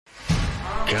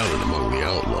counted among the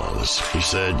outlaws. He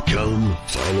said, "Come,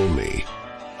 follow me."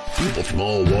 People from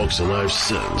all walks of life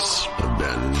since have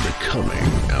been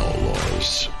becoming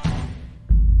outlaws.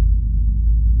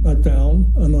 I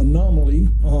found an anomaly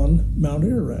on Mount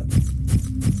Ararat.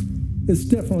 It's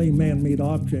definitely a man-made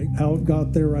object. How it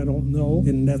got there, I don't know,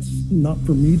 and that's not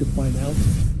for me to find out.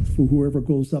 For whoever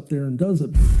goes up there and does it.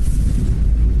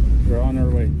 We're on our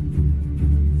way.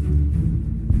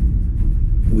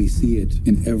 We see it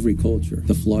in every culture.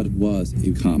 The flood was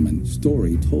a common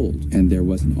story told, and there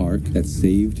was an ark that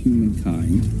saved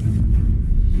humankind.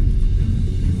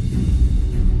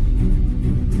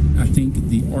 I think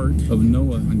the Ark of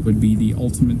Noah would be the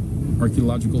ultimate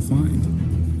archaeological find.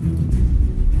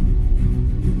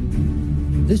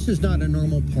 This is not a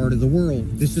normal part of the world.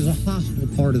 This is a hostile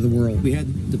part of the world. We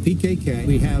had the PKK.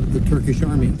 We have the Turkish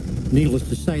army. Needless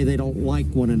to say, they don't like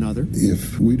one another.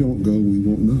 If we don't go, we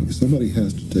won't know. Somebody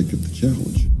has to take up the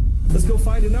challenge. Let's go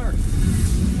find an ark.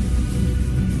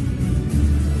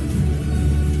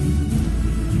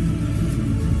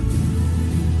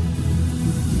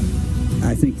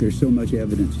 I think there's so much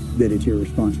evidence that it's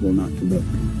irresponsible not to look.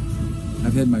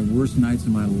 I've had my worst nights of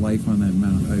my life on that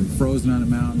mountain. I've frozen on a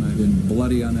mountain. I've been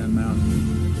bloody on that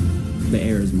mountain. The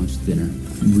air is much thinner.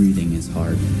 Breathing is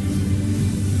hard.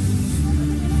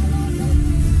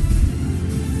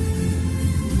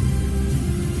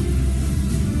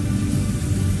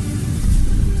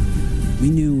 We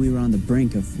knew we were on the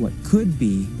brink of what could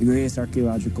be the greatest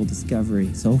archaeological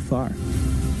discovery so far.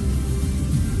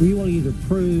 We will either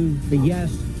prove that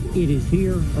yes, it is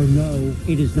here, or no,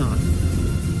 it is not.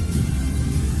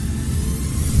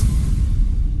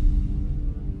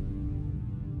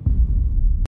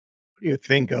 What do you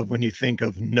think of when you think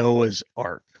of Noah's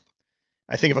Ark?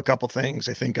 I think of a couple things.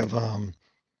 I think of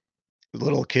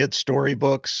little kid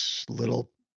storybooks, little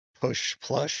push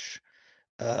plush,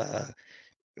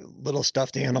 little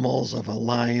stuffed animals of a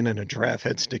lion and a giraffe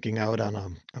head sticking out on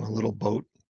a little boat,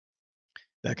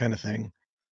 that kind of thing.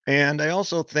 And I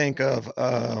also think of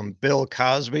Bill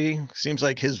Cosby. Seems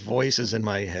like his voice is in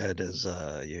my head as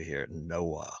you hear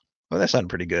Noah. Well, that sounded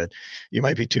pretty good. You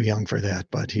might be too young for that,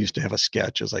 but he used to have a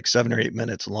sketch. It was like 7 or 8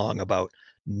 minutes long about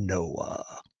Noah.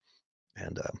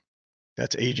 And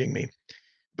that's aging me.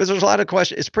 But there's a lot of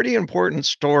questions. It's a pretty important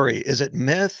story. Is it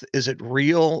myth? Is it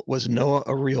real? Was Noah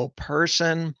a real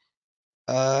person?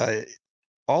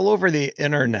 All over the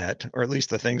internet, or at least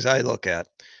the things I look at,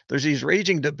 there's these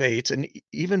raging debates, and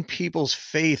even people's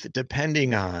faith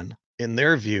depending on, in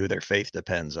their view, their faith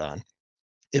depends on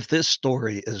if this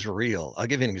story is real. I'll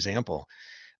give you an example.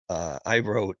 I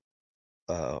wrote,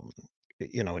 a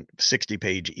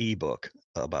 60-page ebook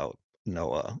about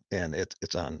Noah, and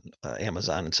it's on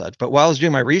Amazon and such. But while I was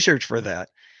doing my research for that,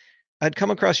 I'd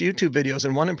come across YouTube videos,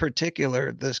 and one in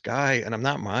particular, this guy, and I'm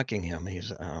not mocking him.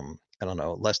 He's, I don't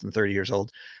know, less than 30 years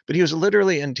old, but he was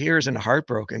literally in tears and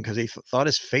heartbroken because he thought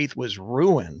his faith was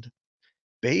ruined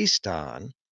based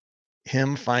on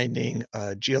him finding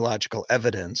geological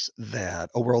evidence that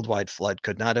a worldwide flood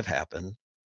could not have happened.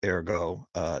 Ergo,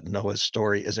 Noah's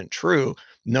story isn't true.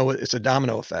 Noah, it's a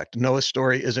domino effect. Noah's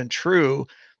story isn't true.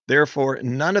 Therefore,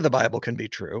 none of the Bible can be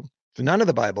true. If none of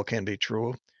the Bible can be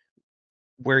true,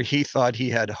 where he thought he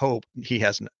had hope, he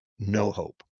has no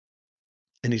hope.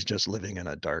 And he's just living in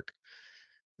a dark,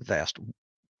 vast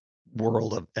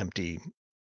world of empty,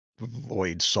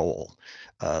 void soul.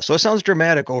 So it sounds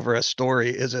dramatic over a story.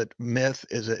 Is it myth?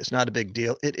 It's not a big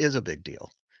deal? It is a big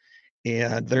deal.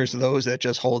 And there's those that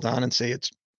just hold on and say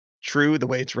it's true the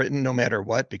way it's written, no matter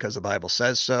what, because the Bible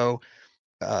says so.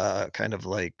 Kind of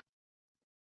like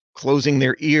closing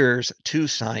their ears to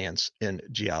science and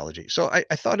geology. So I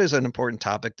thought it was an important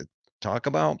topic to talk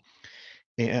about.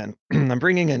 And I'm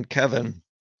bringing in Kevin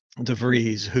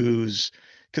DeVries, who's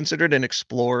considered an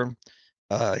explorer.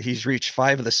 He's reached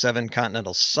 5 of the 7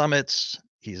 continental summits.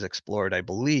 He's explored, I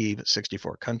believe,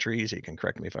 64 countries. He can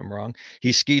correct me if I'm wrong.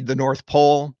 He skied the North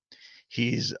Pole.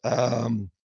 He's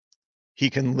he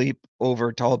can leap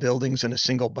over tall buildings in a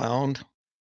single bound.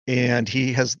 And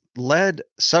he has led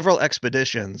several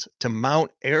expeditions to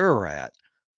Mount Ararat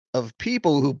of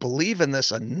people who believe in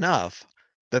this enough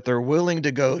that they're willing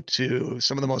to go to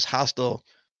some of the most hostile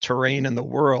terrain in the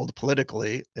world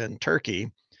politically in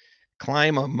Turkey,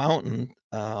 climb a mountain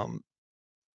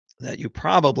that you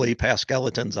probably pass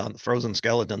frozen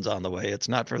skeletons on the way. It's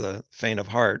not for the faint of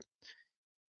heart,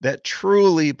 that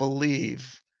truly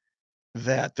believe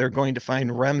that they're going to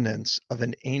find remnants of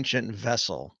an ancient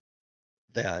vessel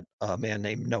that a man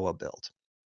named Noah built.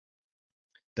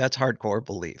 That's hardcore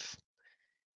belief.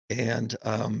 And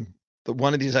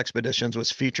one of these expeditions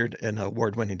was featured in an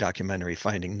award-winning documentary,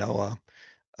 Finding Noah.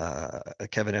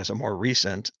 Kevin has a more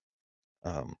recent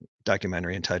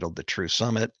documentary entitled The True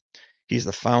Summit. He's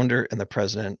the founder and the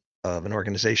president of an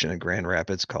organization in Grand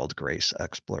Rapids called Grace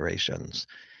Explorations.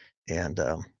 And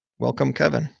welcome,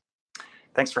 Kevin.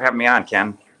 Thanks for having me on,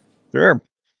 Ken. Sure.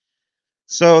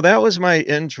 So that was my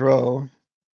intro.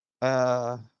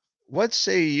 What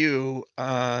say you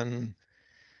on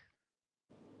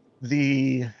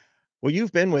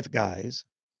you've been with guys,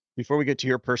 before we get to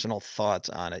your personal thoughts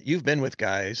on it, you've been with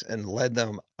guys and led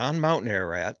them on Mount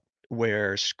Ararat,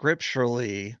 where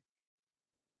scripturally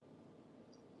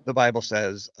the Bible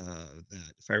says that,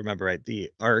 if I remember right,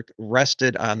 the ark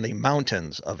rested on the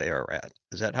mountains of Ararat.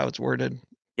 Is that how it's worded?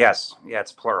 Yes. Yeah,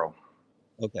 it's plural.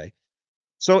 Okay.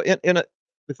 So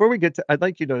before we get to, I'd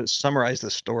like you to summarize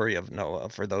the story of Noah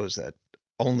for those that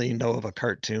only know of a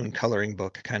cartoon coloring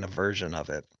book kind of version of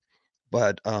it.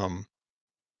 But how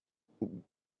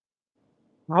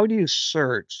do you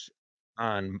search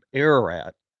on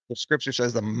Ararat? The scripture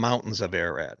says the mountains of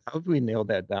Ararat. How have we nailed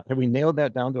that down? Have we nailed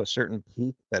that down to a certain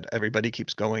peak that everybody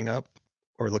keeps going up,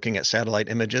 or looking at satellite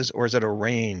images, or is it a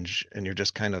range and you're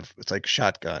just it's like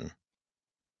shotgun?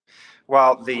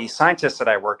 Well, the scientists that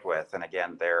I worked with, and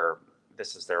again,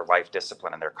 this is their life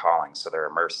discipline and their calling, so they're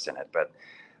immersed in it. But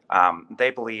they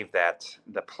believe that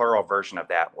the plural version of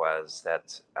that was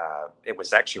that it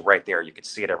was actually right there. You could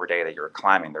see it every day that you were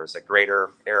climbing. There's a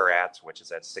greater Ararat, which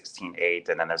is at 16,800,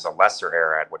 and then there's a lesser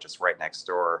Ararat, which is right next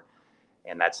door,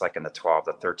 and that's like in the 12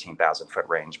 to 13,000 foot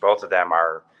range. Both of them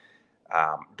are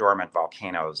dormant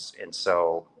volcanoes, and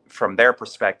so from their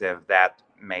perspective, that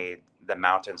made the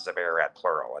mountains of Ararat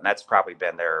plural, and that's probably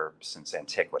been there since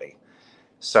antiquity.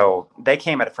 So they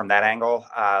came at it from that angle.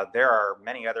 There are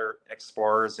many other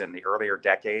explorers in the earlier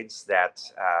decades that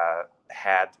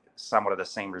had somewhat of the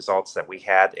same results that we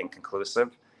had,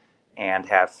 inconclusive, and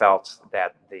have felt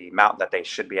that the mountain that they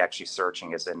should be actually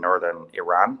searching is in northern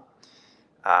Iran.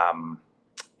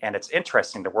 And it's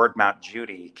interesting, the word Mount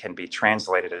Judy can be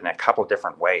translated in a couple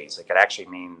different ways. It could actually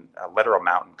mean a literal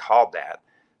mountain called that,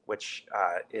 which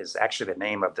is actually the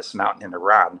name of this mountain in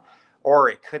Iran, or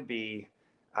it could be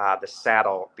the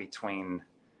saddle between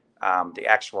the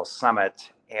actual summit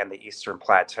and the eastern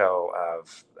plateau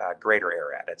of Greater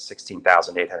Ararat at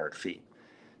 16,800 feet.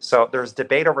 So there's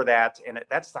debate over that, and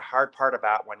that's the hard part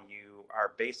about when you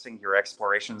are basing your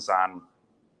explorations on,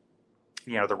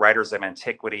 the writers of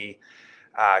antiquity,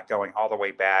 going all the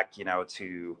way back,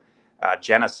 to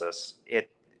Genesis.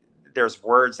 There's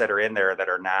words that are in there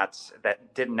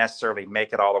that didn't necessarily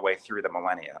make it all the way through the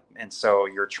millennia. And so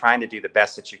you're trying to do the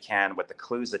best that you can with the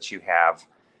clues that you have.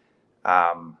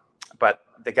 But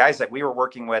the guys that we were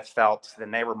working with felt,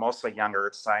 and they were mostly young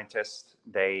earth scientists,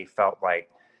 they felt like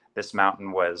this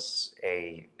mountain was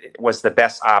the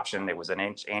best option. It was in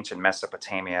ancient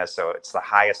Mesopotamia, so it's the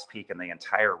highest peak in the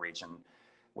entire region,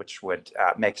 which would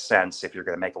make sense if you're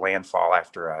going to make landfall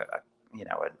after a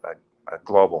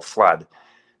global flood.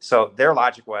 So their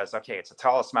logic was, okay, it's the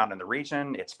tallest mountain in the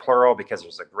region. It's plural because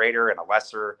there's a greater and a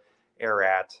lesser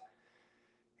Ararat.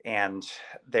 And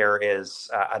there is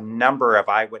a number of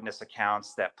eyewitness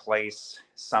accounts that place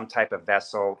some type of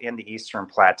vessel in the Eastern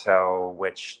Plateau,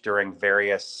 which during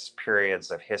various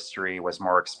periods of history was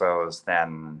more exposed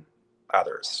than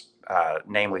others,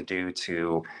 namely due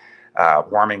to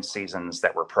warming seasons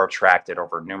that were protracted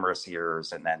over numerous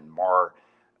years, and then more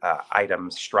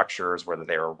items, structures, whether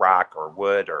they were rock or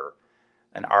wood or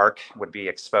an ark, would be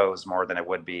exposed more than it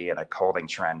would be in a colding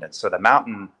trend. And so the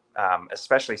mountain,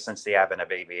 especially since the advent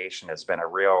of aviation, has been a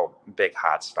real big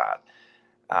hotspot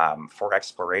for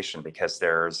exploration, because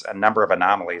there's a number of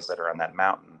anomalies that are on that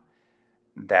mountain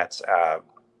that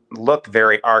look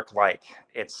very ark-like.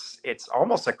 It's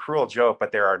almost a cruel joke,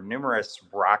 but there are numerous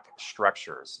rock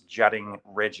structures, jutting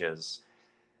ridges.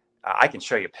 I can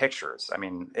show you pictures. I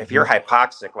mean, if you're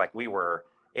hypoxic like we were,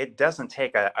 it doesn't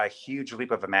take a huge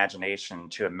leap of imagination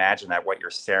to imagine that what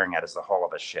you're staring at is the hull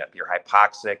of a ship. You're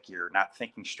hypoxic. You're not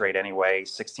thinking straight anyway.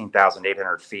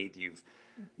 16,800 feet.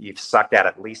 You've sucked out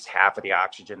at least half of the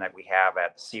oxygen that we have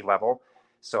at sea level.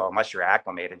 So unless you're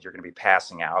acclimated, you're going to be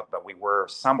passing out. But we were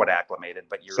somewhat acclimated.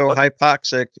 But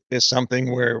hypoxic is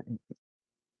something where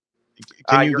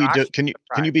are you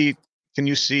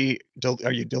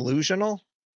delusional?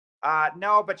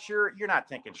 No, but you're not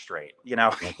thinking straight.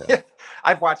 Okay.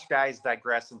 I've watched guys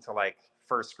digress into like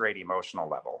first grade emotional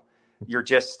level. You're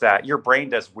just your brain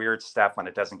does weird stuff when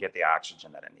it doesn't get the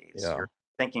oxygen that it needs. Yeah. You're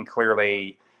thinking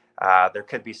clearly. There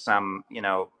could be some,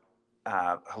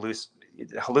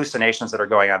 hallucinations that are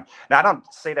going on. Now, I don't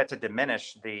say that to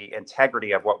diminish the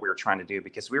integrity of what we were trying to do,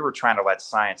 because we were trying to let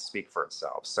science speak for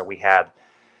itself. So we had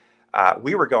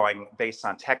we were going based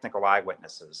on technical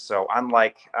eyewitnesses. So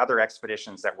unlike other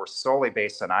expeditions that were solely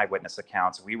based on eyewitness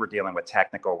accounts, we were dealing with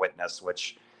technical witness,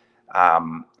 which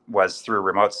was through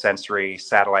remote sensory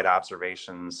satellite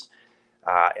observations.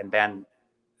 And then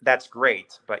that's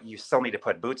great, but you still need to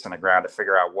put boots on the ground to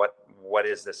figure out what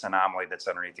is this anomaly that's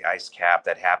underneath the ice cap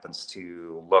that happens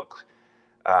to look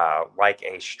like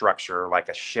a structure, like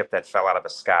a ship that fell out of the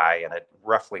sky, and it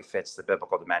roughly fits the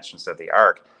biblical dimensions of the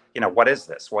ark. What is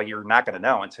this? Well, you're not going to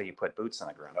know until you put boots on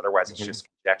the ground. Otherwise, it's just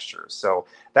conjecture. So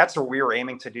that's what we were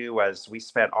aiming to do. Was we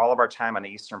spent all of our time on the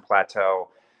Eastern Plateau,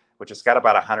 which has got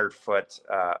about 100 foot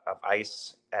of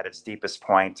ice at its deepest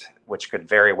point, which could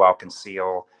very well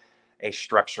conceal a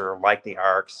structure like the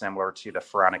Ark, similar to the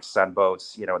pharaonic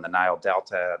sunboats, in the Nile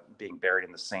Delta, being buried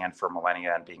in the sand for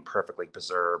millennia and being perfectly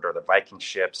preserved, or the Viking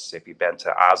ships. If you've been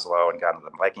to Oslo and gone to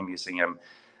the Viking Museum,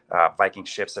 Viking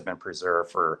ships have been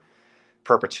preserved for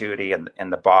perpetuity in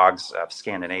the bogs of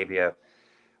Scandinavia.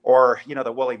 Or,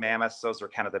 the woolly mammoths, those are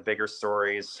kind of the bigger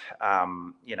stories,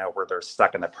 where they're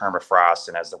stuck in the permafrost.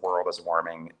 And as the world is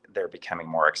warming, they're becoming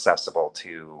more accessible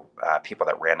to people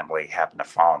that randomly happen to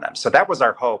fall on them. So that was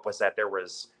our hope, was that there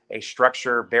was a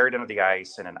structure buried under the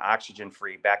ice in an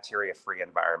oxygen-free, bacteria-free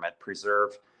environment,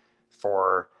 preserved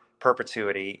for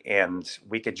perpetuity. And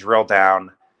we could drill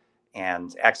down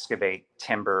and excavate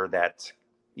timber that,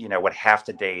 would have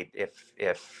to date,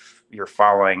 if you're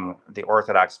following the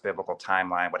Orthodox biblical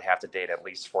timeline, would have to date at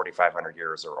least 4,500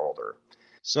 years or older.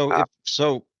 So,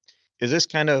 is this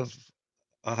kind of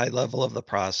a high level of the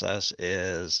process?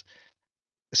 Is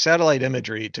satellite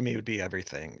imagery to me would be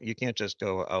everything. You can't just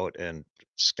go out and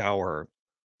scour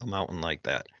a mountain like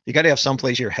that. You got to have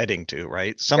someplace you're heading to,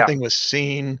 right? Something was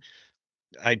seen,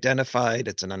 identified,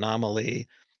 it's an anomaly.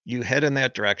 You head in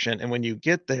that direction, and when you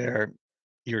get there,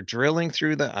 you're drilling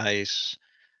through the ice.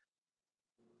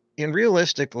 And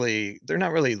realistically, they're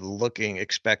not really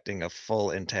expecting a full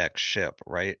intact ship,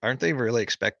 right? Aren't they really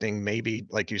expecting maybe,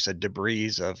 like you said,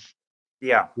 debris of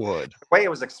wood? The way it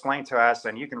was explained to us,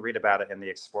 and you can read about it in the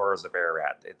Explorers of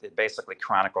Ararat, it basically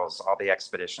chronicles all the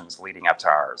expeditions leading up to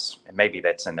ours. And maybe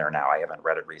that's in there now. I haven't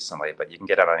read it recently, but you can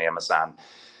get it on Amazon.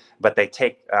 But they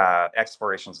take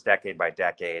explorations decade by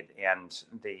decade. And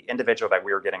the individual that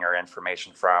we were getting our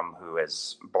information from, who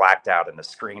is blacked out in the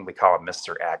screen, we call him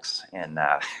Mr. X in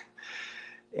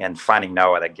Finding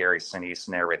Noah, that Gary Sinise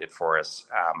narrated for us.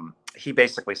 He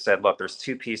basically said, look, there's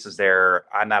two pieces there.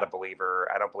 I'm not a believer.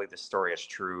 I don't believe this story is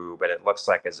true, but it looks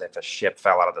like as if a ship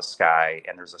fell out of the sky,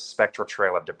 and there's a spectral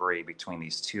trail of debris between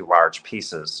these two large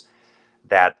pieces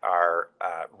that are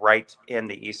right in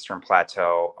the Eastern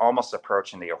Plateau, almost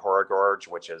approaching the Ahura Gorge,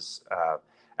 which is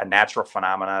a natural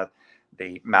phenomena.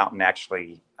 The mountain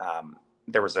actually,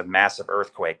 there was a massive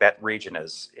earthquake. That region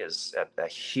is a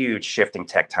huge shifting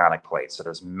tectonic plate. So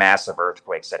there's massive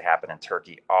earthquakes that happen in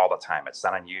Turkey all the time. It's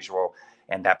not unusual,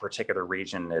 and that particular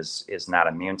region is not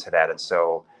immune to that. And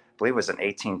so I believe it was in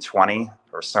 1820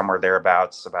 or somewhere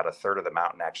thereabouts, about a third of the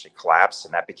mountain actually collapsed,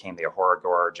 and that became the Ahura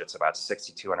Gorge. It's about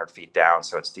 6,200 feet down,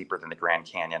 so it's deeper than the Grand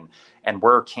Canyon. And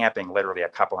we're camping literally a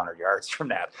couple hundred yards from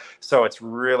that. So it's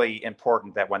really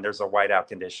important that when there's a whiteout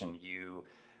condition, you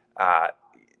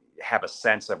have a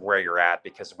sense of where you're at,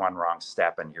 because one wrong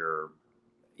step and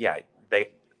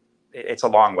it's a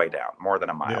long way down, more than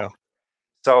a mile. Yeah.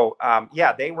 So,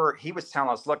 he was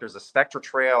telling us, look, there's a spectral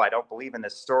trail. I don't believe in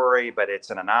this story, but it's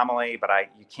an anomaly, but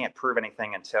you can't prove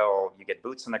anything until you get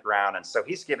boots on the ground. And so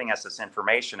he's giving us this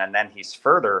information, and then he's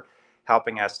further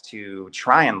helping us to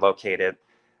try and locate it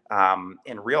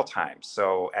in real time.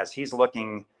 So as he's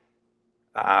looking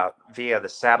via the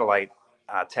satellite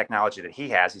technology that he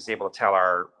has, he's able to tell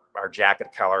our jacket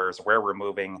colors, where we're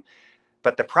moving.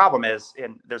 But the problem is,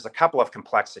 there's a couple of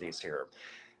complexities here.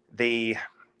 The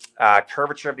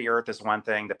curvature of the Earth is one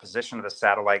thing. The position of the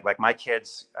satellite, like my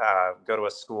kids go to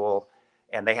a school,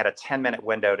 and they had a 10-minute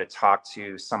window to talk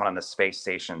to someone on the space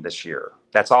station this year.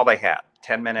 That's all they had,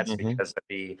 10 minutes, because of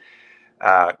the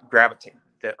gravity,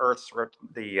 the Earth's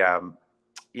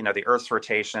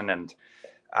rotation, and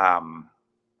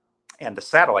the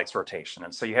satellite's rotation.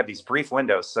 And so you have these brief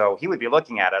windows. So he would be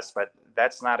looking at us, but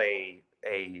that's not that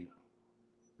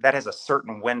has a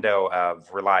certain window of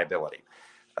reliability.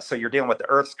 So you're dealing with the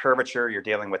Earth's curvature, you're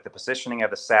dealing with the positioning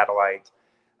of the satellite.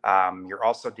 You're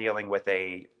also dealing with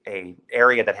a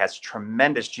area that has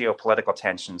tremendous geopolitical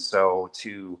tension. So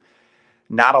to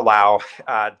not allow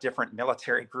different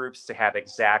military groups to have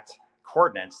exact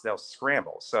coordinates, they'll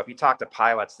scramble. So if you talk to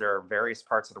pilots, there are various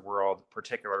parts of the world,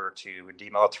 particular to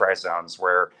demilitarized zones,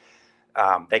 where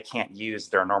they can't use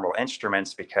their normal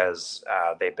instruments because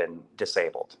they've been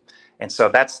disabled. And so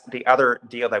that's the other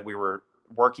deal that we were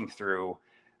working through.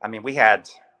 I mean, we had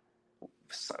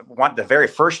the very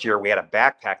first year we had a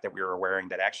backpack that we were wearing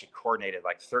that actually coordinated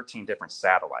like 13 different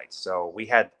satellites. So we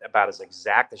had about as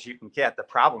exact as you can get. The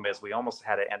problem is we almost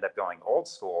had to end up going old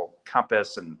school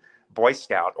compass and Boy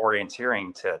Scout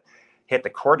orienteering to hit the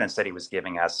coordinates that he was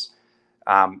giving us.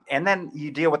 And then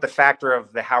you deal with the factor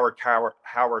of the Howard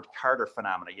Carter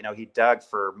phenomena. You know, he dug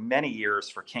for many years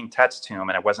for King Tut's tomb,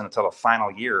 and it wasn't until the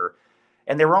final year,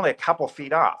 and they were only a couple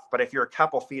feet off. But if you're a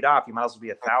couple feet off, you might as well be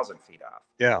 1,000 feet off.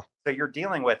 Yeah. So you're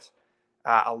dealing with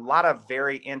a lot of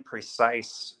very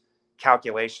imprecise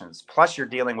calculations. Plus, you're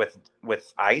dealing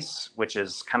with ice, which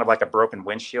is kind of like a broken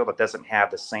windshield. It doesn't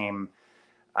have the same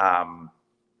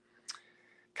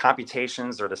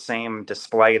computations or the same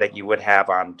display that you would have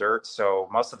on dirt. So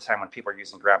most of the time when people are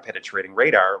using ground penetrating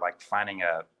radar, like finding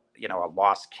a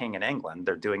lost king in England,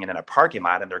 they're doing it in a parking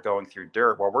lot and they're going through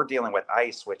dirt. Well, we're dealing with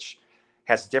ice, which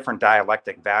has different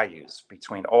dialectic values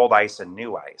between old ice and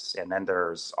new ice. And then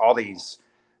there's all these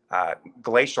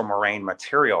glacial moraine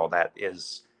material that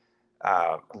is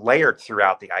layered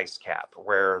throughout the ice cap,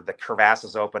 where the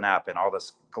crevasses open up and all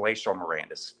this glacial moraine,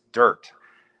 this dirt,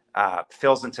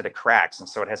 fills into the cracks. And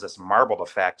so it has this marbled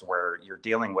effect where you're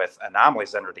dealing with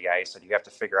anomalies under the ice, and you have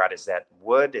to figure out, is that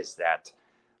wood? Is that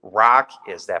rock?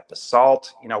 Is that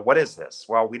basalt? You know, what is this?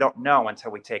 Well, we don't know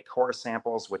until we take core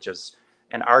samples, which is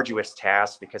an arduous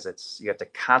task because you have to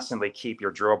constantly keep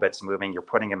your drill bits moving.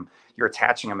 You're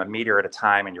attaching them a meter at a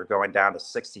time, and you're going down to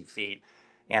 60 feet,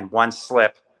 and one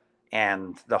slip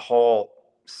and the whole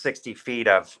 60 feet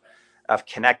of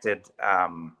connected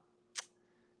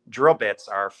drill bits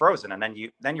are frozen, and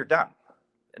then you're done.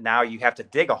 Now you have to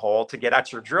dig a hole to get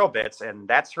out your drill bits, and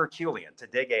that's Herculean. To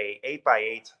dig a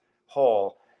 8x8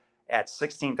 hole at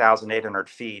 16,800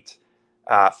 feet,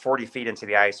 40 feet into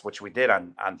the ice, which we did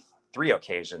on 3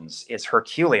 occasions, is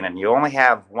Herculean, and you only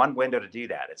have one window to do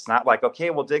that. It's not like, okay,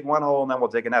 we'll dig one hole and then we'll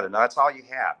dig another. No, that's all you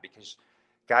have, because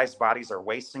guys' bodies are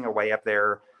wasting away up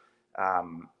there.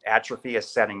 Atrophy is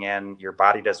setting in. Your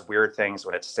body does weird things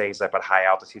when it stays up at high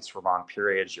altitudes for long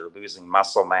periods. You're losing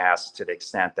muscle mass to the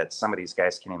extent that some of these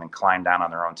guys can't even climb down on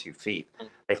their own 2 feet.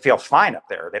 They feel fine up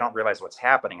there. They don't realize what's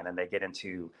happening, and then they get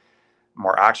into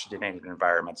more oxygenated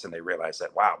environments and they realize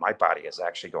that, wow, my body is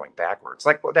actually going backwards.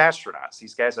 Like with astronauts,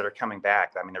 these guys that are coming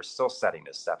back, I mean, they're still studying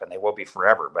this stuff, and they will be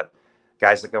forever. But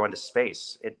guys that go into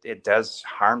space, it does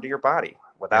harm to your body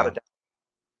without a doubt.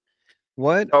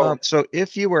 So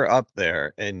if you were up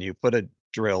there and you put a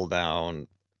drill down,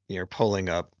 you're pulling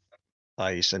up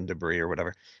ice and debris or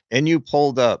whatever, and you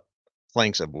pulled up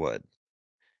planks of wood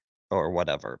or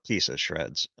whatever, pieces,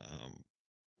 shreds,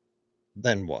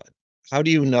 then what? How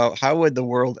do you know? How would the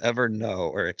world ever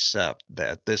know or accept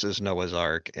that this is Noah's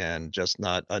Ark and just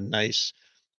not a nice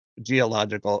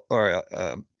geological or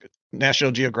a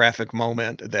National Geographic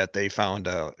moment that they found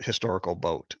a historical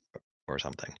boat or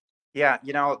something? Yeah,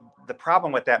 the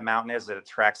problem with that mountain is it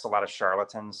attracts a lot of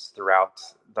charlatans throughout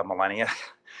the millennia.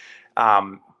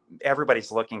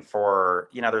 Everybody's looking for,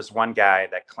 there's one guy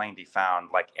that claimed he found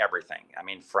like everything. I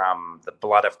mean, from the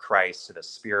blood of Christ to the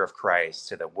spear of Christ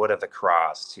to the wood of the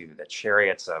cross to the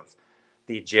chariots of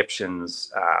the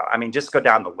Egyptians. I mean, just go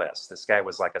down the list. This guy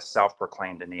was like a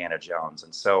self-proclaimed Indiana Jones.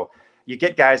 And so you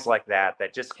get guys like that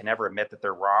just can never admit that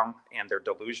they're wrong, and they're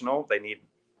delusional. They need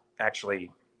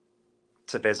actually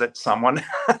to visit someone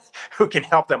who can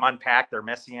help them unpack their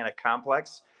messianic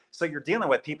complex. So you're dealing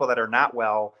with people that are not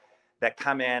well, that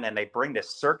come in and they bring this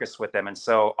circus with them. And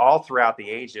so all throughout the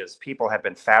ages, people have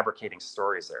been fabricating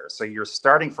stories there. So you're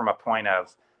starting from a point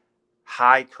of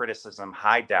high criticism,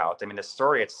 high doubt. I mean, the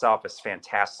story itself is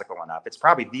fantastical enough. It's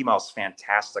probably the most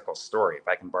fantastical story, if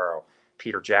I can borrow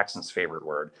Peter Jackson's favorite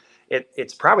word.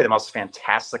 It's probably the most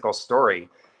fantastical story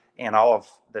in all of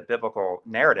the biblical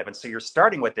narrative. And so you're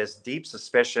starting with this deep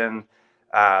suspicion.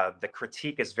 The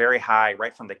critique is very high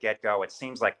right from the get-go. It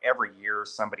seems like every year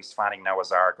somebody's finding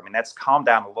Noah's Ark. I mean, that's calmed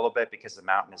down a little bit because the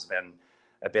mountain has been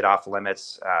a bit off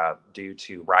limits due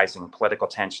to rising political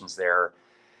tensions there.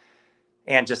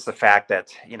 And just the fact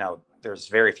that, there's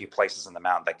very few places in the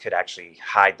mountain that could actually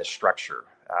hide the structure.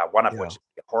 One of which is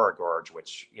the Horror Gorge,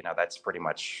 which, that's pretty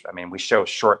much, I mean, we show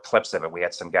short clips of it. We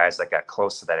had some guys that got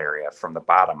close to that area from the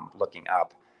bottom looking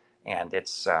up. And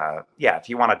it's, if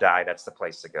you want to die, that's the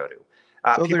place to go to.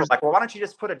 So people are like, well, why don't you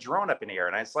just put a drone up in the air?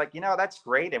 And it's like, that's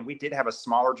great. And we did have a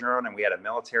smaller drone, and we had a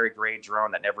military grade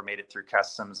drone that never made it through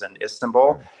customs in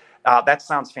Istanbul. That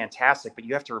sounds fantastic, but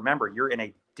you have to remember you're in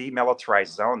a demilitarized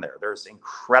zone there. There's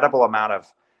incredible amount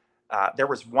of, there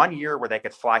was 1 year where they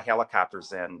could fly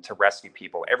helicopters in to rescue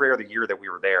people. Every other year that we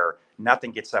were there,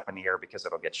 nothing gets up in the air because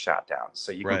it'll get shot down.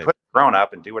 So you can put a drone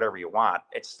up and do whatever you want.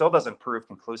 It still doesn't prove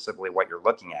conclusively what you're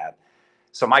looking at.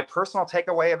 So my personal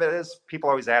takeaway of it is, people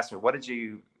always ask me, what did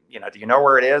you, do you know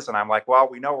where it is? And I'm like, well,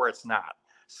 we know where it's not.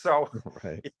 So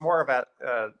Right. it's more of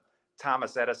a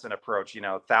Thomas Edison approach,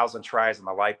 1,000 tries in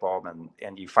the light bulb,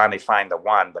 and you finally find the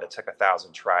one, but it took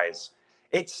 1,000 tries.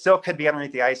 It still could be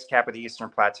underneath the ice cap of the Eastern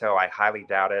Plateau. I highly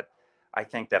doubt it. I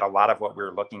think that a lot of what we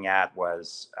were looking at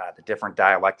was the different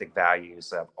dialectic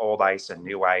values of old ice and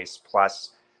new ice,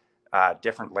 plus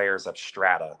different layers of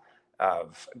strata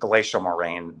of glacial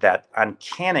moraine that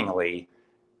uncannily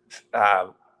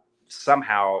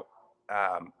somehow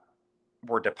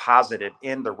were deposited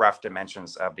in the rough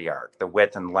dimensions of the arc, the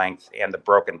width and length and the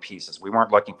broken pieces. We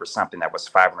weren't looking for something that was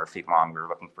 500 feet long. We were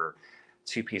looking for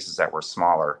two pieces that were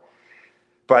smaller.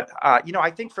 But,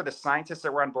 I think for the scientists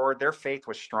that were on board, their faith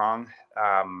was strong.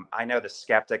 I know the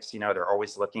skeptics, they're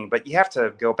always looking, but you have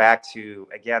to go back to,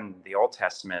 again, the Old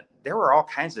Testament. There were all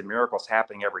kinds of miracles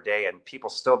happening every day, and people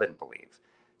still didn't believe.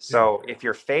 So if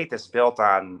your faith is built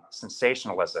on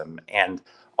sensationalism and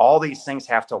all these things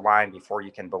have to align before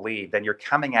you can believe, then you're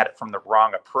coming at it from the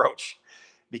wrong approach,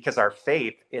 because our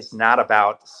faith is not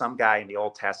about some guy in the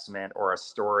Old Testament or a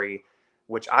story,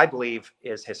 which I believe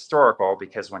is historical,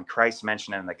 because when Christ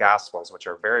mentioned it in the Gospels, which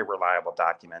are very reliable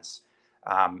documents,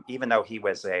 even though he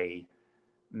was a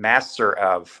master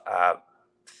of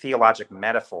theologic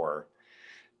metaphor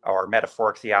or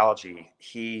metaphoric theology,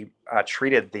 he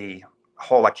treated the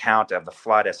whole account of the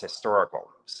flood as historical.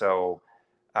 So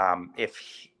if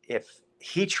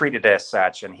he treated it as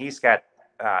such, and he's got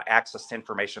access to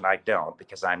information I don't,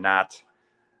 because I'm not,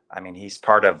 he's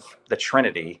part of the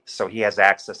Trinity, so he has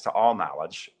access to all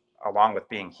knowledge, along with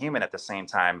being human at the same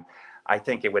time. I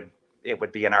think it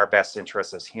would be in our best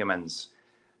interest as humans,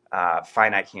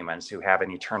 finite humans who have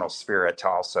an eternal spirit, to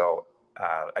also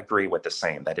agree with the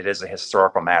same, that it is a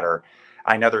historical matter.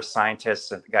 I know there's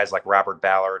scientists, guys like Robert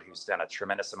Ballard, who's done a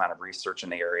tremendous amount of research in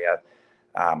the area.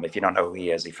 If you don't know who he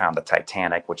is, he found the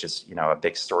Titanic, which is, a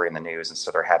big story in the news. And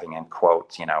so they're having him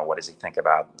quote, what does he think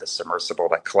about the submersible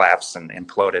that collapsed and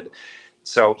imploded?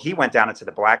 So he went down into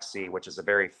the Black Sea, which is a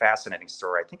very fascinating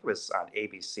story. I think it was on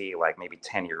ABC, like maybe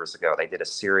 10 years ago. They did a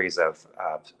series of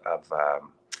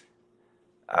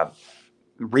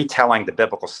retelling the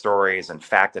biblical stories and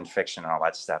fact and fiction and all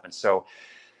that stuff. And so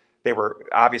they were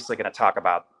obviously going to talk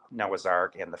about Noah's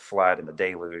Ark and the flood and the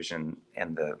deluge and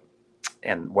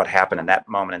what happened in that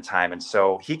moment in time. And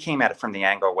so he came at it from the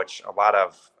angle which a lot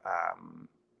of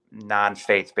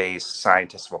non-faith-based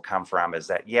scientists will come from, is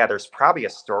that, yeah, there's probably a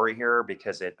story here,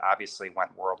 because it obviously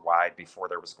went worldwide before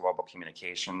there was global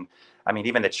communication.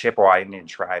 Even the Chippewa Indian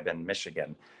tribe in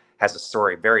Michigan has a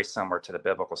story very similar to the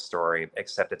biblical story,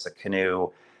 except it's a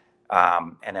canoe.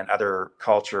 And in other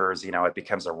cultures, it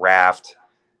becomes a raft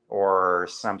or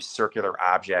some circular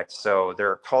object. So there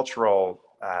are cultural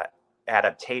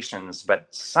adaptations, but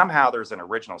somehow there's an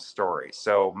original story.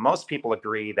 So most people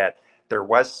agree that there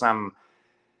was some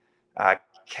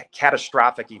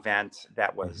catastrophic event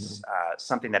that was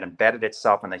something that embedded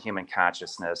itself in the human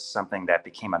consciousness, something that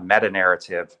became a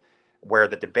meta-narrative, where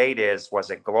the debate is, was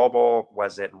it global?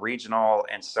 Was it regional?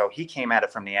 And so he came at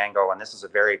it from the angle, and this is a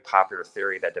very popular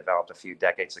theory that developed a few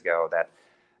decades ago, that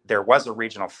there was a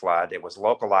regional flood. It was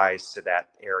localized to that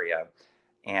area,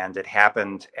 and it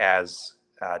happened as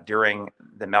during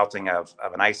the melting of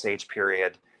an ice age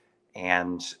period,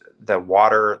 and the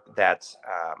water that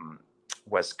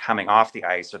was coming off the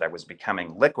ice, or that was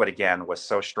becoming liquid again, was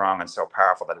so strong and so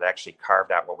powerful that it actually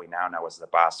carved out what we now know as the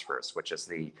Bosphorus, which is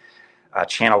the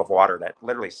channel of water that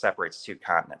literally separates two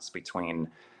continents, between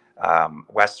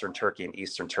Western Turkey and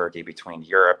Eastern Turkey, between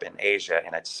Europe and Asia,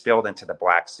 and it spilled into the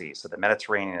Black Sea. So the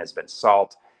Mediterranean has been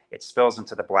salt. It spills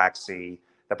into the Black Sea.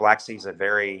 The Black Sea is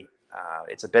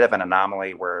it's a bit of an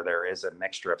anomaly, where there is a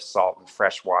mixture of salt and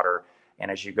fresh water. And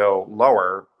as you go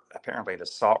lower, apparently the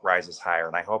salt rises higher.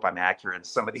 And I hope I'm accurate in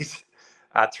some of these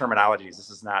terminologies. This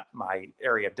is not my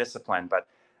area of discipline, but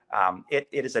it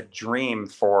is a dream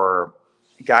for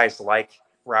guys like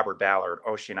Robert Ballard,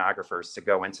 oceanographers, to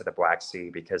go into the Black Sea,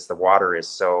 because the water is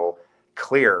so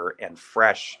clear and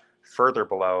fresh further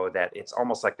below that it's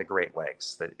almost like the Great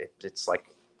Lakes. That it's like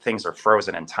things are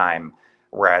frozen in time,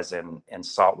 whereas in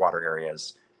saltwater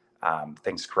areas,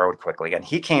 things corrode quickly. And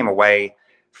he came away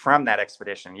from that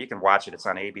expedition. You can watch it. It's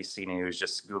on ABC News.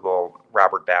 Just Google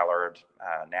Robert Ballard,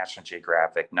 National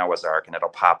Geographic, Noah's Ark, and it'll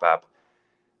pop up.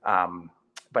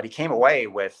 But he came away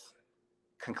with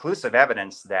conclusive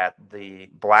evidence that the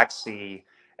Black Sea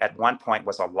at one point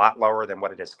was a lot lower than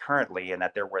what it is currently, and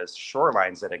that there was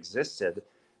shorelines that existed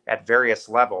at various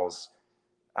levels.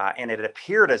 And it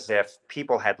appeared as if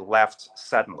people had left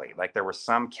suddenly, like there was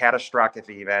some catastrophic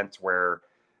event where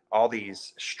all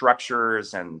these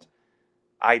structures and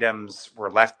items were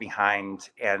left behind,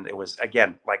 and it was,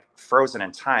 again, like frozen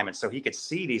in time. And so he could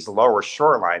see these lower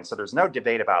shorelines. So there's no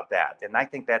debate about that. And I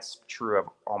think that's true of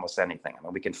almost anything. I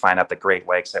mean, we can find out the Great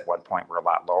Lakes at one point were a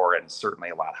lot lower and certainly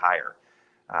a lot higher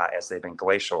as they've been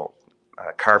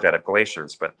carved out of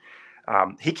glaciers. But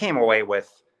he came away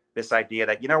with this idea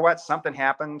that, you know what, something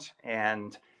happened,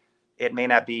 and it may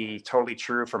not be totally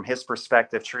true from his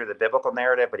perspective, true to the biblical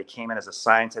narrative, but he came in as a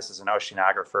scientist, as an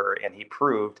oceanographer, and he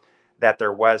proved that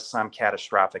there was some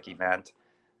catastrophic event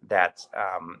that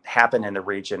happened in the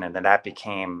region, and then that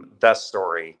became the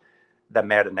story, the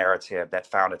meta narrative that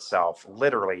found itself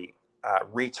literally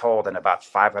retold in about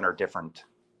 500 different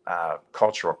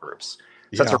cultural groups.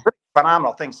 So it's a really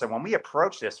phenomenal thing. So when we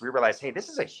approach this, we realize, hey, this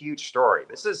is a huge story.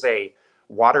 This is a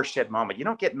watershed moment. You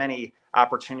don't get many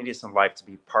opportunities in life to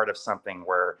be part of something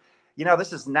where, you know,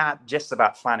 this is not just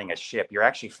about finding a ship. You're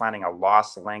actually finding a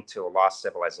lost link to a lost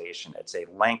civilization. It's a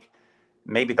link,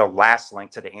 maybe the last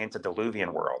link to the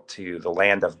antediluvian world, to the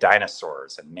land of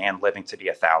dinosaurs and man living to be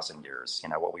 1,000 years, you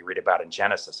know, what we read about in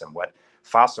Genesis and what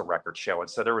fossil records show. And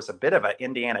so there was a bit of an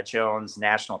Indiana Jones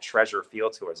national treasure feel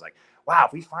to it. It's like, wow,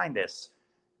 if we find this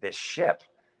ship,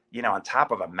 you know, on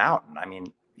top of a mountain, I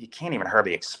mean, you can't even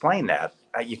hardly explain that.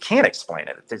 You can't explain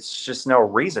it. There's just no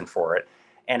reason for it.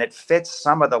 And it fits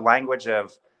some of the language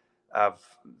of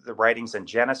the writings in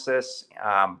Genesis.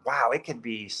 Wow, it could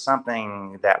be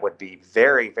something that would be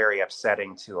very, very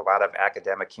upsetting to a lot of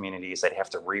academic communities that have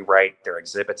to rewrite their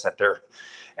exhibits at their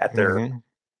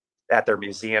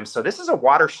museums. So this is a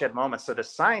watershed moment. So the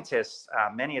scientists,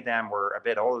 many of them were a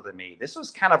bit older than me. This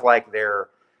was kind of like their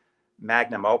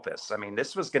magnum opus. I mean,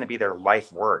 this was going to be their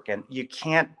life work. And you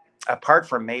can't, apart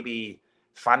from maybe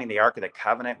finding the Ark of the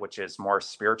Covenant, which is more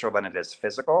spiritual than it is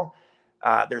physical,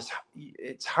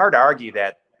 it's hard to argue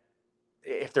that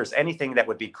if there's anything that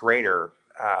would be greater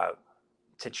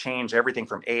to change everything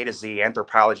from A to Z,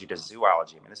 anthropology to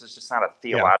zoology. I mean, this is just not a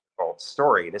theological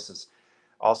story. This is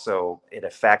also, it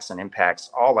affects and impacts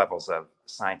all levels of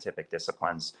scientific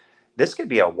disciplines. This could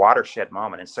be a watershed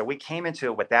moment. And so we came into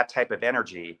it with that type of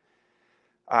energy.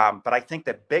 But I think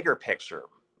the bigger picture,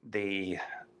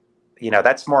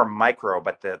 that's more micro,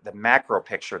 but the macro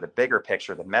picture, the bigger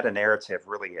picture, the meta narrative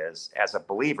really is, as a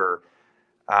believer,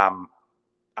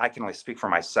 I can only speak for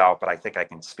myself, but I think I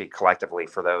can speak collectively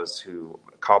for those who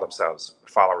call themselves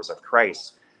followers of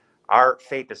Christ. Our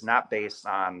faith is not based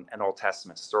on an Old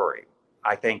Testament story.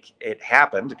 I think it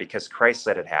happened because Christ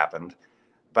said it happened.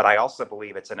 But I also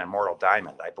believe it's an immortal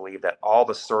diamond. I believe that all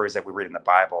the stories that we read in the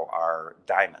Bible are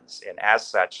diamonds. And as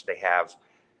such, they have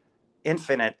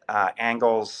infinite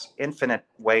angles, infinite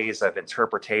ways of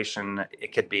interpretation.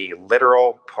 It could be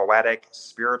literal, poetic,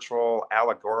 spiritual,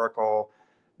 allegorical,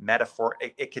 metaphor.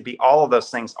 It could be all of those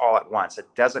things all at once.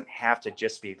 It doesn't have to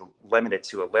just be limited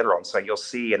to a literal. And so you'll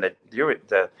see in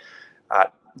the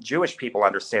Jewish people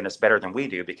understand this better than we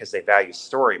do because they value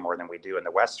story more than we do in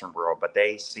the Western world, but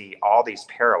they see all these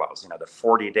parallels, the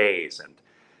 40 days and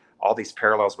all these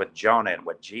parallels with Jonah and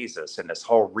with Jesus and this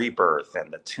whole rebirth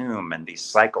and the tomb and these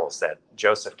cycles that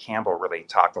Joseph Campbell really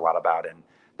talked a lot about in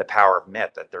The Power of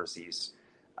Myth, that there's these,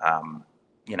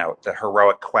 the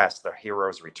heroic quest, the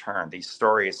hero's return. These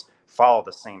stories follow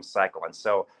the same cycle. And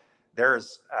so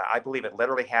there's, I believe it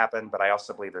literally happened, but I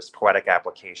also believe there's poetic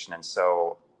application. And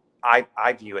so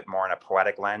I view it more in a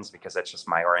poetic lens because that's just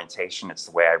my orientation. It's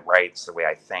the way I write. It's the way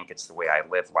I think. It's the way I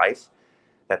live life,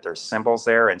 that there's symbols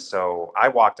there. And so I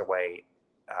walked away.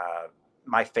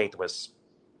 My faith was,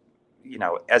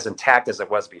 as intact as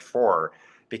it was before,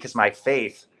 because my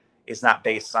faith is not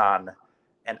based on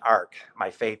an ark. My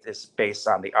faith is based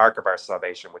on the ark of our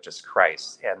salvation, which is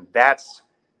Christ. And that's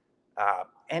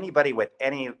anybody with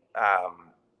any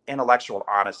intellectual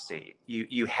honesty.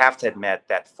 You have to admit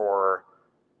that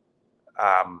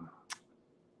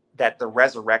that the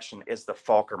resurrection is the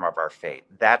fulcrum of our faith.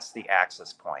 That's the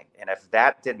access point. And if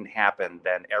that didn't happen,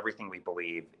 then everything we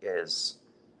believe is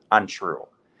untrue.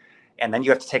 And then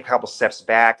you have to take a couple steps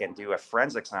back and do a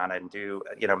forensics on it and do,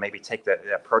 maybe take the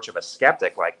approach of a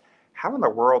skeptic. Like, how in the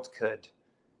world could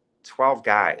 12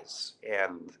 guys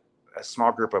and a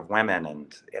small group of women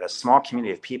and a small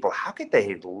community of people, how could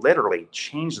they literally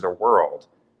change the world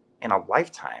in a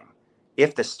lifetime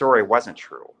if the story wasn't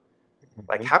true?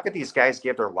 Like, how could these guys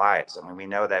give their lives? I mean, we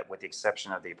know that with the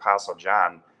exception of the Apostle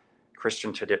John,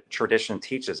 Christian tradition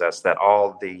teaches us that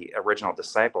all the original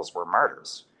disciples were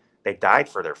martyrs. They died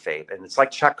for their faith. And it's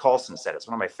like Chuck Colson said, it's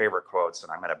one of my favorite quotes,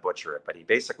 and I'm going to butcher it, but he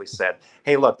basically said,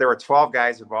 hey, look, there were 12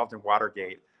 guys involved in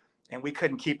Watergate, and we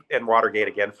couldn't keep in Watergate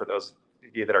again. For those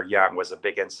of you that are young, was a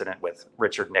big incident with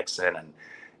Richard Nixon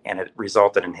and it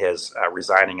resulted in his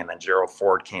resigning. And then Gerald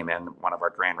Ford came in, one of our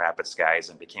Grand Rapids guys,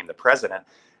 and became the president.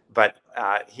 But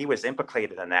he was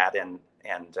implicated in that and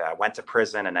went to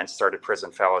prison, and then started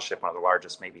Prison Fellowship, one of the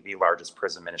largest, maybe the largest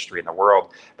prison ministry in the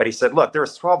world. But he said, look, there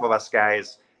was 12 of us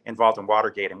guys involved in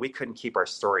Watergate, and we couldn't keep our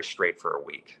story straight for a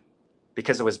week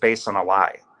because it was based on a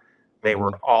lie. They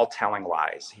were all telling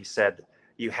lies. He said,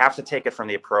 you have to take it from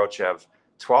the approach of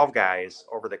 12 guys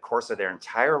over the course of their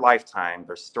entire lifetime.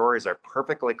 Their stories are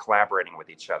perfectly collaborating with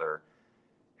each other.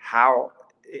 How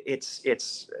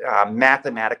it's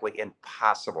mathematically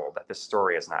impossible that the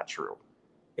story is not true.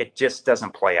 It just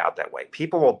doesn't play out that way.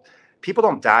 People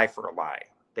don't die for a lie.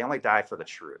 They only die for the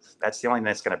truth. That's the only thing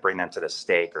that's going to bring them to the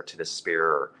stake or to the spear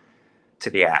or to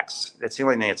the axe. That's the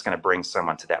only thing that's going to bring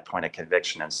someone to that point of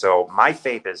conviction. And so my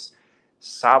faith is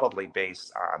solidly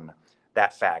based on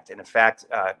that fact. And in fact,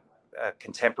 a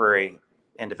contemporary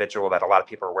individual that a lot of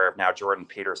people are aware of now, Jordan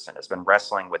Peterson, has been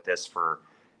wrestling with this for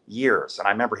years. And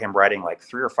I remember him writing like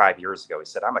 3 or 5 years ago. He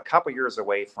said, I'm a couple years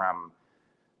away from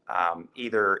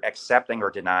either accepting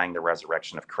or denying the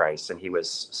resurrection of Christ. And he was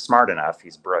smart enough,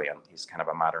 he's brilliant, he's kind of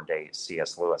a modern day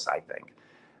C.S. Lewis, I think,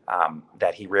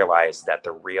 that he realized that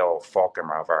the real fulcrum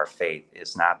of our faith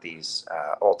is not these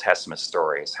Old Testament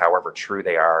stories, however true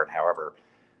they are and however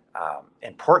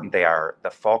important they are.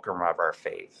 The fulcrum of our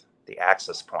faith, the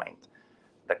access point,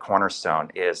 the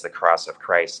cornerstone, is the cross of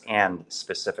Christ, and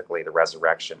specifically the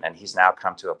resurrection. And he's now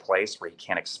come to a place where he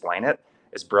can't explain it,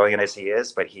 as brilliant as he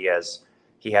is, but he has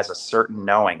a certain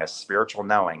knowing, a spiritual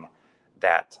knowing,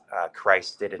 that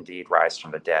Christ did indeed rise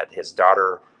from the dead. His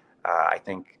daughter, I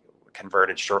think,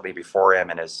 converted shortly before him,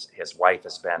 and his wife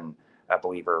has been a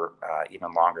believer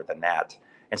even longer than that.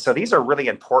 And so these are really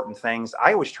important things.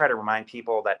 I always try to remind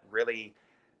people that really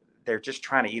they're just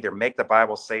trying to either make the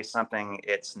Bible say something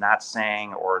it's not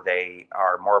saying, or they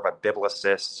are more of a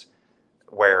biblicist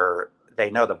where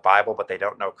they know the Bible, but they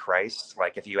don't know Christ.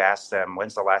 Like if you ask them,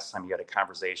 when's the last time you had a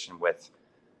conversation with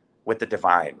the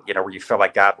divine, where you feel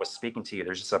like God was speaking to you,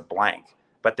 there's just a blank,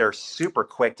 but they're super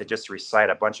quick to just recite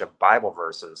a bunch of Bible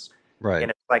verses. Right. And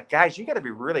it's like, guys, you got to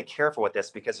be really careful with this,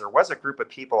 because there was a group of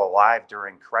people alive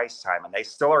during Christ's time, and they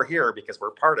still are here because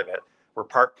we're part of it. We're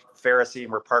part Pharisee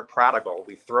and we're part prodigal.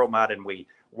 We throw mud and we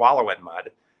wallow in mud.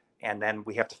 And then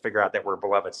we have to figure out that we're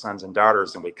beloved sons and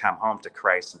daughters, and we come home to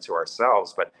Christ and to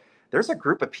ourselves. But there's a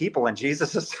group of people in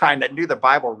Jesus's time that knew the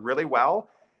Bible really well,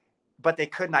 but they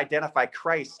couldn't identify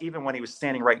Christ even when he was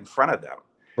standing right in front of them.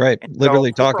 Right. And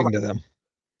Literally so talking to them.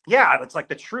 Yeah, it's like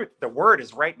the truth. The word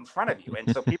is right in front of you. And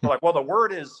so people are like, well, the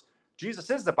word is, Jesus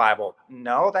is the Bible.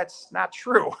 No, that's not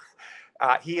true.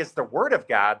 He is the word of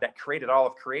God that created all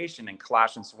of creation in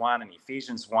Colossians 1 and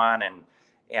Ephesians 1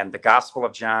 and the Gospel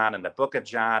of John and the book of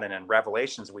John. And in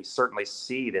Revelations, we certainly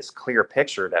see this clear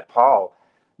picture that Paul,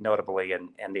 notably, and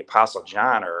the Apostle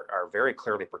John are very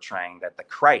clearly portraying that the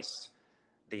Christ,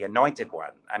 the anointed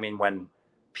one. I mean, when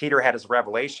Peter had his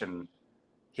revelation,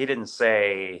 he didn't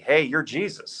say, hey, you're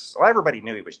Jesus. Well, everybody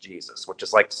knew he was Jesus, which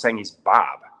is like saying he's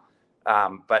Bob.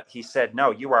 But he said,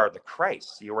 no, you are the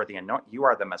Christ. You are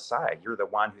the Messiah. You're the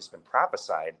one who's been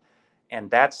prophesied. And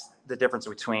that's the difference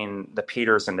between the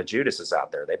Peters and the Judases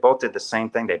out there. They both did the same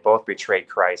thing. They both betrayed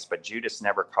Christ, but Judas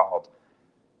never called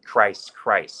Christ.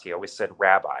 He always said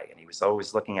rabbi, and he was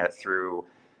always looking at it through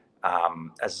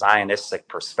a Zionistic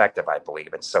perspective, I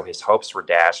believe. And so his hopes were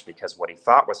dashed because what he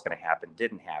thought was going to happen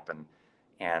didn't happen,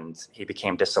 and he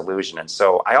became disillusioned. And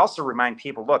so I also remind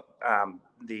people, look,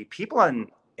 the people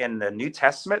in the New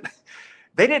Testament,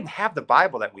 they didn't have the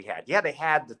Bible that we had. Yeah, they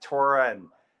had the Torah, and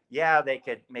yeah, they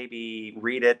could maybe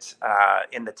read it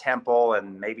in the temple,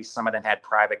 and maybe some of them had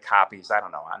private copies. I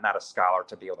don't know. I'm not a scholar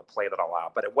to be able to play that all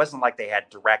out, but it wasn't like they had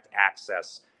direct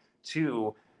access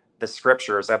to the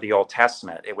scriptures of the Old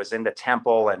Testament. It was in the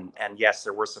temple, and yes,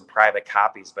 there were some private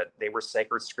copies, but they were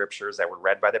sacred scriptures that were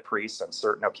read by the priests on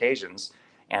certain occasions,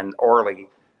 and orally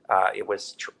it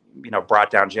was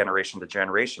brought down generation to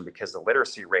generation, because the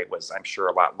literacy rate was, I'm sure,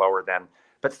 a lot lower then.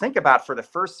 But think about, for the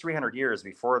first 300 years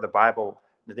before the Bible,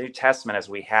 the New Testament as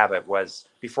we have it, was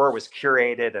before it was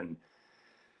curated and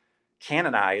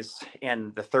canonized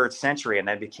in the 3rd century and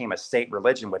then became a state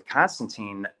religion with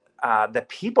Constantine. The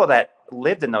people that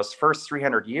lived in those first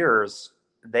 300 years,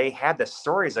 they had the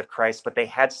stories of Christ, but they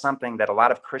had something that a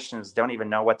lot of Christians don't even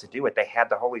know what to do with. They had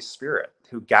the Holy Spirit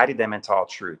who guided them into all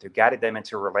truth, who guided them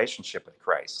into a relationship with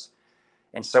Christ.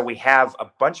 And so we have a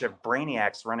bunch of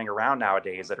brainiacs running around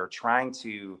nowadays that are trying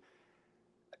to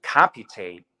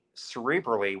computate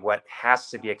cerebrally what has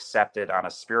to be accepted on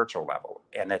a spiritual level.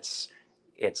 And it's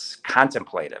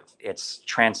contemplative, it's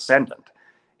transcendent.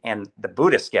 And the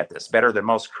Buddhists get this better than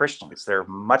most Christians. They're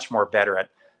much more better at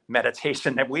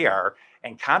meditation that we are,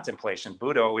 and contemplation.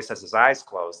 Buddha always has his eyes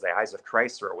closed. The eyes of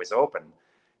Christ are always open.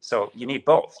 So you need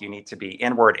both. You need to be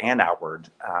inward and outward.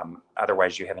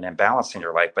 Otherwise, you have an imbalance in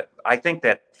your life. But I think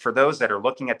that for those that are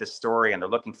looking at this story and they're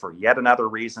looking for yet another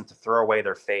reason to throw away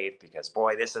their faith because,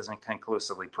 boy, this isn't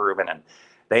conclusively proven and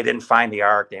they didn't find the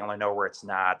ark, they only know where it's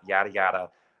not, yada, yada.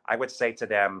 I would say to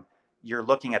them, you're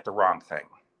looking at the wrong thing.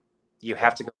 You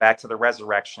have to go back to the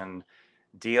resurrection,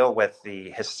 deal with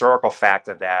the historical fact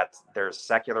of that. There's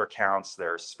secular accounts,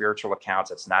 there's spiritual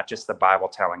accounts. It's not just the Bible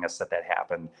telling us that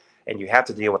happened. And you have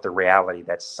to deal with the reality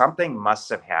that something must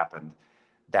have happened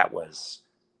that was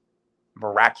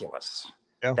miraculous,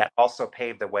 that also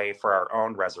paved the way for our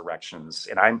own resurrections.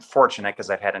 And I'm fortunate because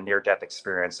I've had a near-death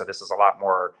experience, so this is a lot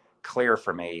more clear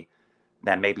for me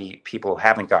than maybe people who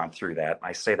haven't gone through that.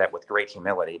 I say that with great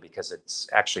humility because it's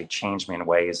actually changed me in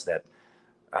ways that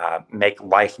make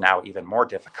life now even more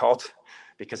difficult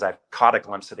because I've caught a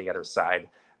glimpse of the other side.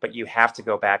 But you have to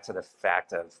go back to the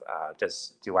fact of,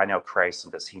 do I know Christ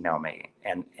and does he know me?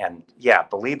 And yeah,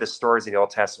 believe the stories of the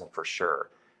Old Testament for sure.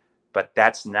 But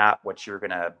that's not what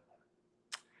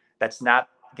that's not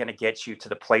going to get you to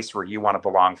the place where you want to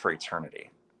belong for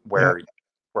eternity, where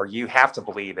you have to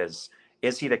believe is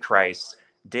he the Christ?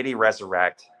 Did he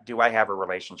resurrect? Do I have a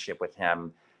relationship with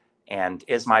him? And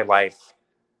is my life,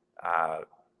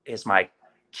 is my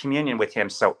communion with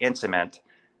him so intimate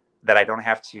that I don't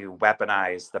have to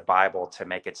weaponize the Bible to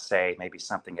make it say maybe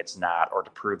something it's not, or to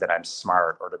prove that I'm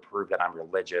smart, or to prove that I'm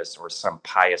religious, or some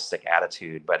pietistic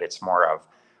attitude. But it's more of,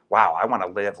 wow, I want to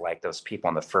live like those people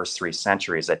in the first 3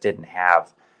 centuries that didn't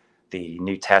have the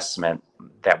New Testament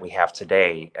that we have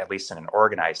today, at least in an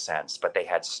organized sense. But they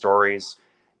had stories,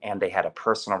 and they had a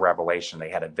personal revelation.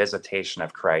 They had a visitation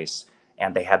of Christ,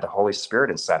 and they had the Holy Spirit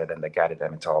inside of them that guided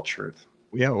them into all truth.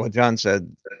 Yeah, well, John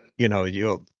said,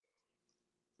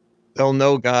 they'll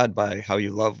know God by how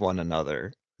you love one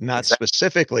another, not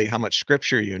specifically how much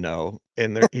scripture you know.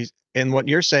 And and what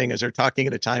you're saying is they're talking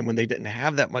at a time when they didn't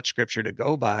have that much scripture to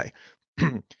go by.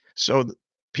 So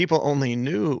people only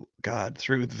knew God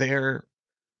through their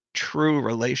true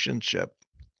relationship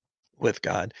with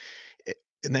God.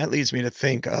 And that leads me to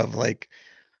think of, like,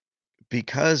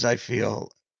 because I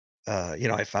feel,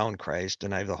 I found Christ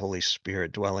and I have the Holy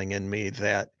Spirit dwelling in me,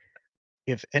 that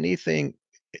if anything,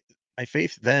 my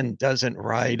faith then doesn't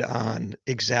ride on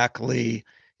exactly,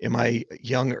 am I a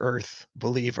young earth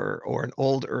believer or an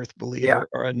old earth believer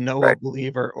or a Noah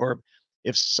believer, or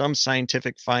if some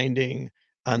scientific finding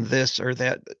on this or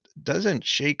that doesn't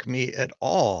shake me at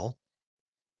all.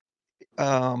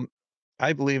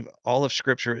 I believe all of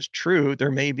scripture is true.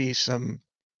 There may be some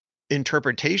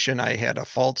interpretation. I had a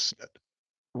false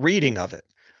reading of it.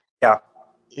 Yeah.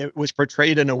 It was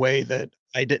portrayed in a way that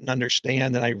I didn't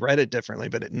understand, and I read it differently,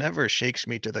 but it never shakes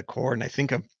me to the core. And I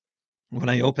think of, when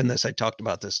I opened this, I talked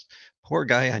about this poor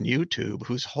guy on YouTube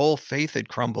whose whole faith had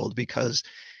crumbled because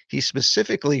he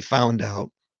specifically found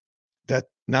out that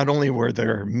not only were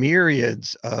there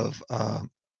myriads of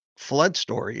flood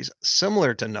stories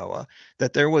similar to Noah,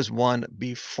 that there was one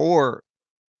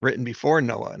written before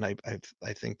Noah, and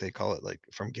I think they call it, like,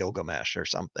 from Gilgamesh or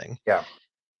something. Yeah.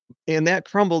 And that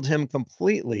crumbled him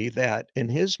completely, that in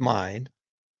his mind,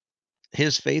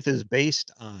 his faith is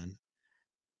based on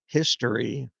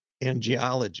history and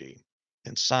geology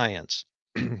and science,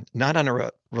 not on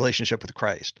a relationship with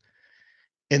Christ.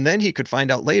 And then he could find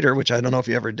out later, which I don't know if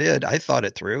he ever did. I thought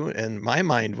it through, and my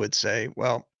mind would say,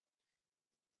 well,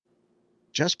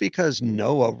 just because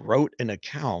Noah wrote an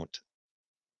account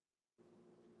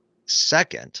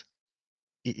second,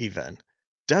 even,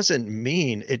 doesn't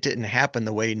mean it didn't happen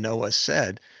the way Noah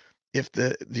said. If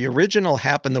the original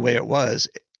happened the way it was,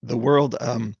 the world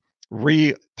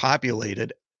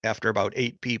repopulated after about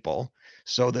 8 people.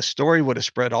 So the story would have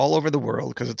spread all over the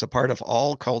world because it's a part of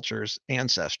all cultures'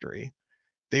 ancestry.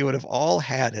 They would have all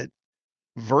had it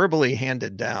verbally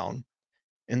handed down,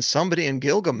 and somebody in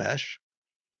Gilgamesh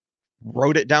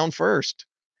wrote it down first.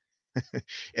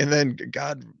 And then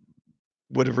God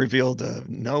would have revealed to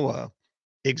Noah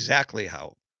exactly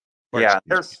how. Yeah,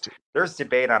 there's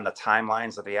debate on the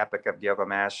timelines of the Epic of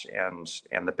Gilgamesh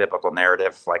and the biblical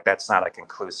narrative. Like, that's not a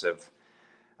conclusive.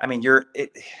 I mean,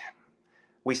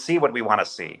 we see what we want to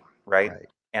see, right?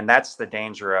 And that's the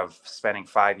danger of spending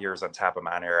 5 years on top of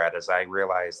Mount Ararat. As I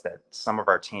realized that some of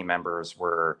our team members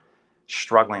were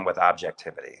struggling with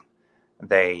objectivity.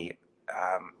 They,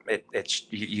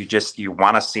 you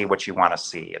want to see what you want to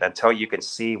see, and until you can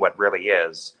see what really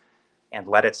is and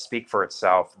let it speak for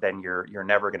itself, then you're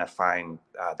never going to find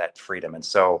that freedom. And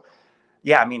so,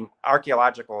 yeah, I mean,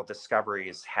 archaeological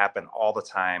discoveries happen all the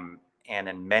time. And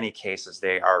in many cases,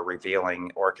 they are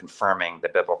revealing or confirming the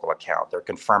biblical account. They're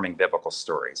confirming biblical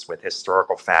stories with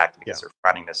historical fact because they're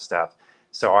finding this stuff.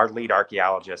 So our lead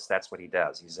archaeologist, that's what he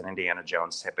does. He's an Indiana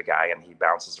Jones type of guy, and he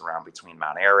bounces around between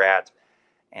Mount Ararat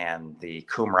and the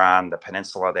Qumran, the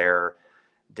peninsula there,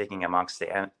 digging amongst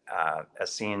the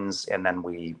Essenes. And then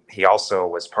he also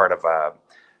was part of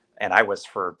and I was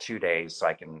for 2 days, so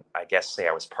I guess say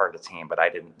I was part of the team, but I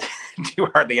didn't do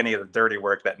hardly any of the dirty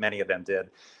work that many of them did.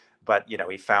 But,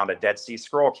 he found a Dead Sea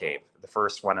Scroll cave, the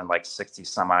first one in like 60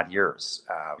 some odd years,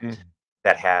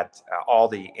 that had all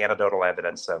the anecdotal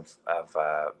evidence of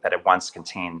that it once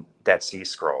contained Dead Sea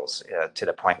Scrolls, to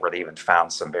the point where they even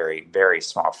found some very, very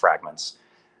small fragments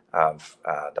of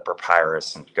the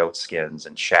papyrus and goat skins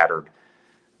and shattered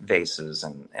vases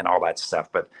and all that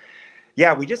stuff. But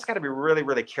yeah, we just got to be really,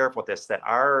 really careful with this, that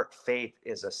our faith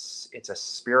it's a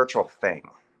spiritual thing.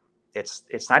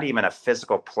 It's not even a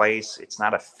physical place. It's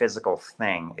not a physical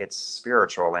thing. It's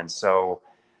spiritual. And so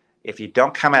if you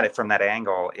don't come at it from that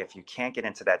angle, if you can't get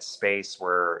into that space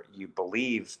where you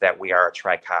believe that we are a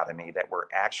trichotomy, that we're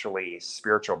actually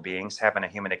spiritual beings having a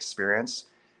human experience,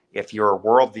 if your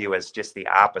worldview is just the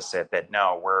opposite, that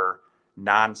no, we're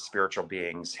non-spiritual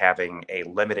beings having a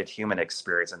limited human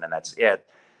experience and then that's it,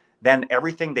 then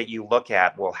everything that you look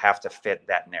at will have to fit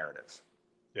that narrative,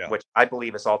 which I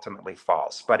believe is ultimately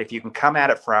false. But if you can come at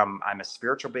it from, I'm a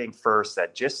spiritual being first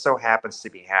that just so happens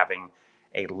to be having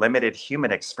a limited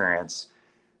human experience,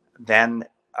 then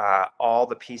all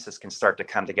the pieces can start to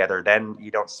come together. Then you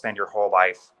don't spend your whole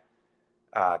life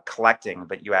collecting,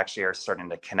 but you actually are starting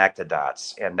to connect the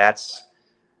dots. And that's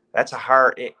a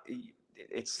hard,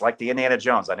 it's like the Indiana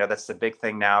Jones. I know that's the big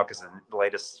thing now because the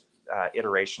latest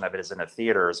iteration of it is in the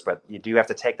theaters, but you do have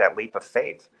to take that leap of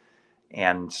faith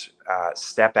and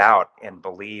step out and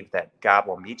believe that God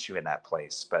will meet you in that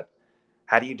place. But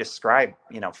how do you describe,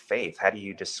 faith? How do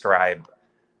you describe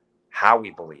how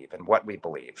we believe and what we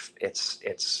believe?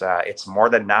 It's more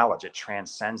than knowledge. It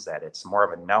transcends that. It's more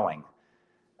of a knowing.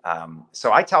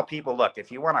 So I tell people, look,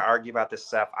 if you want to argue about this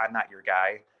stuff, I'm not your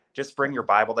guy. Just bring your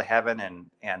Bible to heaven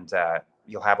and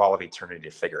you'll have all of eternity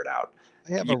to figure it out.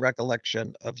 I have a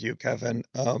recollection of you, Kevin,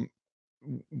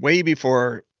 way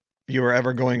before you were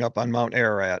ever going up on Mount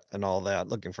Ararat and all that,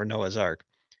 looking for Noah's Ark,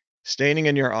 standing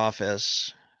in your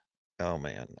office. Oh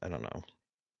man, I don't know,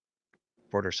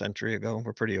 quarter century ago.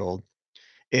 We're pretty old.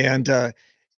 And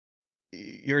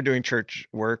you're doing church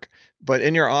work, but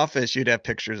in your office, you'd have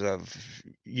pictures of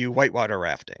you whitewater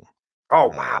rafting. Oh,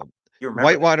 wow. You remember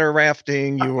whitewater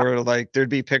rafting. You were like, there'd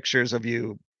be pictures of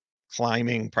you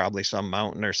climbing probably some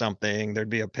mountain or something. There'd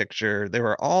be a picture. There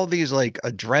were all these like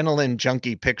adrenaline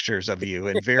junkie pictures of you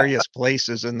in various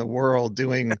places in the world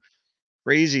doing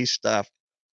crazy stuff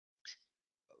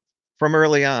from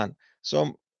early on.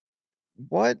 So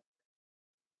what,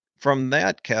 from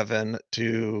that, Kevin,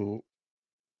 to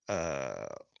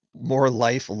more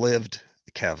life lived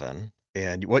Kevin,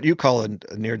 and what you call a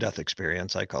near-death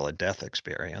experience, I call a death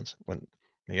experience when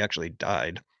he actually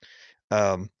died.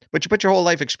 But you put your whole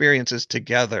life experiences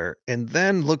together and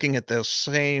then looking at those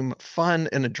same fun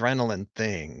and adrenaline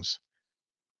things.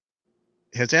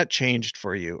 Has that changed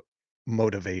for you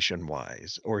motivation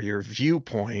wise, or your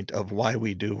viewpoint of why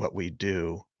we do what we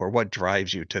do, or what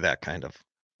drives you to that kind of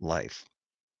life?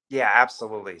 Yeah,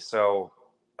 absolutely. So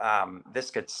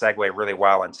this could segue really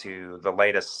well into the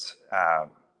latest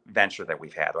venture that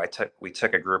we've had. We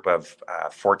took a group of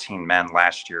 14 men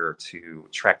last year to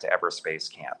trek to Everest Base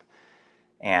Camp.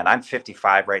 And I'm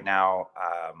 55 right now.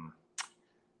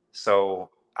 So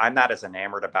I'm not as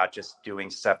enamored about just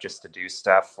doing stuff just to do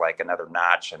stuff, like another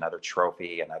notch, another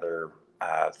trophy, another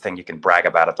thing you can brag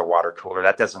about at the water cooler.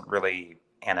 That doesn't really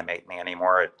animate me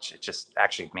anymore. It just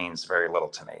actually means very little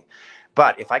to me.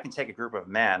 But if I can take a group of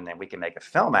men and we can make a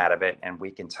film out of it, and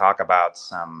we can talk about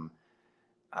some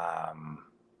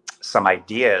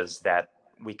ideas that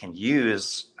we can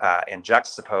use and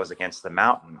juxtapose against the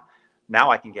mountain, now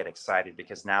I can get excited,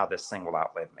 because now this thing will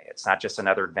outlive me. It's not just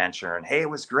another adventure and, hey, it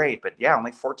was great, but yeah,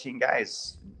 only 14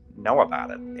 guys know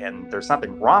about it. And there's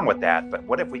nothing wrong with that. But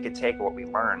what if we could take what we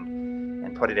learned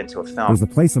and put it into a film? There was a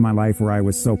place in my life where I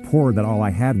was so poor that all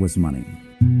I had was money.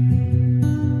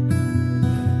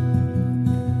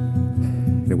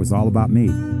 It was all about me.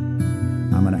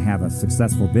 I'm going to have a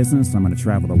successful business. I'm going to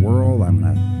travel the world. I'm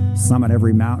going to summit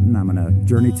every mountain. I'm going to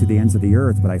journey to the ends of the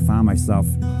earth. But I found myself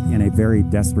in a very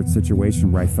desperate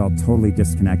situation where I felt totally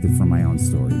disconnected from my own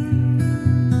story.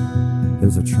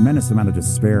 There's a tremendous amount of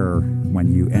despair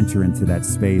when you enter into that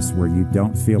space where you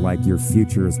don't feel like your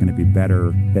future is going to be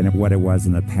better than what it was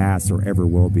in the past or ever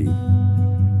will be.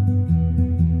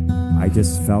 I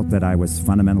just felt that I was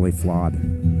fundamentally flawed.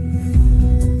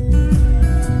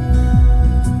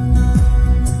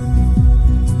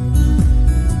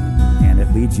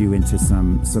 lead you into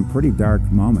some pretty dark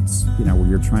moments, where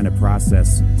you're trying to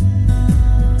process,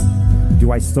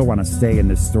 do I still want to stay in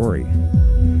this story?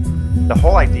 The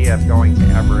whole idea of going to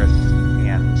Everest,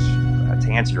 and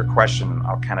to answer your question,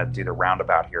 I'll kind of do the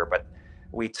roundabout here, but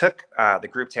we took the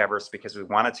group to Everest because we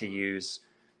wanted to use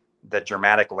the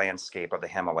dramatic landscape of the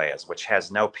Himalayas, which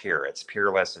has no peer. It's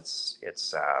peerless.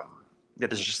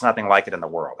 There's just nothing like it in the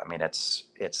world. I mean, it's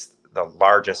the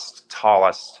largest,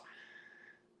 tallest,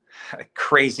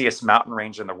 craziest mountain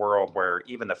range in the world, where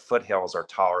even the foothills are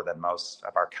taller than most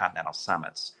of our continental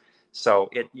summits. So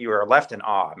you are left in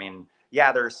awe. I mean,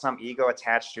 yeah, there's some ego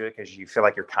attached to it because you feel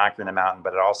like you're conquering the mountain,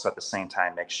 but it also at the same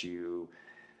time makes you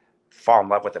fall in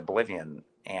love with oblivion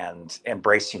and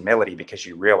embrace humility, because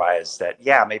you realize that,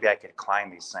 yeah, maybe I could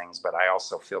climb these things, but I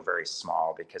also feel very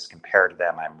small because compared to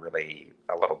them, I'm really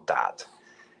a little dot.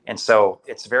 And so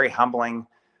it's very humbling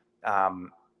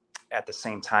at the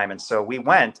same time. And so we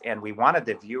went and we wanted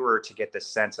the viewer to get this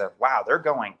sense of, wow, they're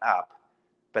going up.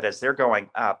 But as they're going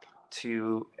up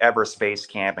to Everest Base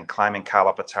Camp and climbing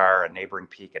Kalapatar, a neighboring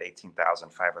peak at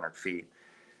 18,500 feet,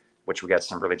 which we got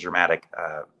some really dramatic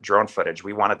drone footage,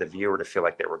 we wanted the viewer to feel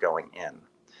like they were going in.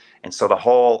 And so the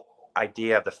whole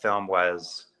idea of the film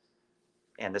was,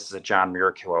 and this is a John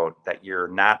Muir quote, that you're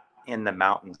not in the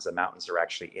mountains are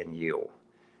actually in you.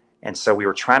 And so we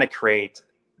were trying to create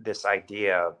this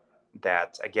idea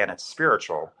that, again, it's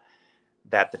spiritual,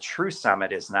 that the true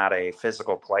summit is not a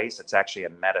physical place, it's actually a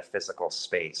metaphysical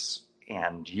space.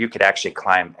 And you could actually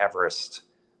climb Everest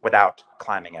without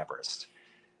climbing Everest.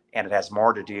 And it has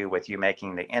more to do with you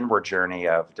making the inward journey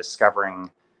of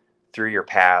discovering through your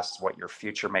past what your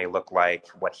future may look like,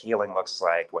 what healing looks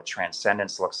like, what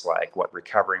transcendence looks like, what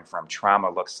recovering from trauma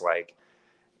looks like.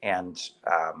 And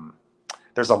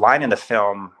there's a line in the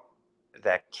film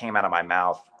that came out of my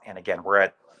mouth. And again, we're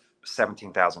at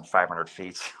 17,500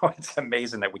 feet. So it's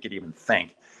amazing that we could even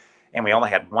think. And we only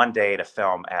had one day to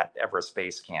film at Everest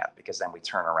Base Camp, because then we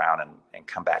turn around and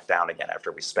come back down again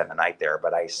after we spend the night there.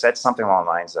 But I said something along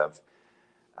the lines of,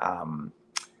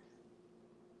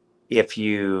 if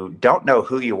you don't know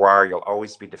who you are, you'll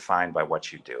always be defined by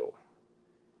what you do.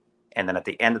 And then at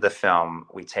the end of the film,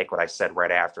 we take what I said right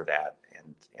after that.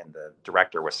 And the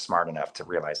director was smart enough to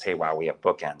realize, hey, wow, we have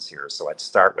bookends here. So I'd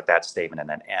start with that statement and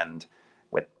then end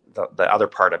with the other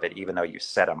part of it, even though you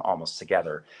said them almost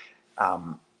together,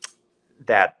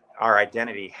 that our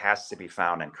identity has to be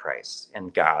found in Christ, in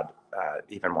God,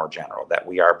 even more general, that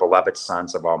we are beloved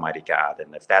sons of Almighty God.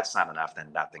 And if that's not enough,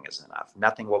 then nothing is enough.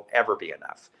 Nothing will ever be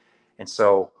enough. And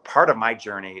so part of my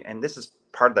journey, and this is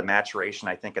part of the maturation,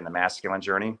 I think, in the masculine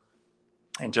journey,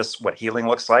 and just what healing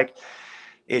looks like,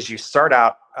 is you start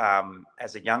out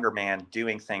as a younger man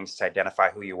doing things to identify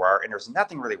who you are. And there's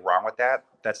nothing really wrong with that.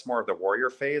 That's more of the warrior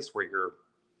phase, where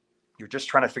you're just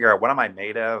trying to figure out, what am I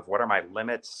made of? What are my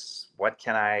limits? What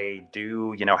can I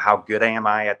do? How good am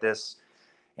I at this?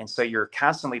 And so you're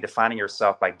constantly defining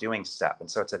yourself by doing stuff. And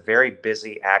so it's a very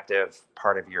busy, active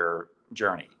part of your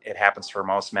journey. It happens for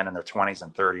most men in their 20s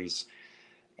and 30s.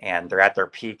 And they're at their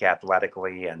peak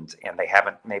athletically, and they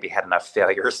haven't maybe had enough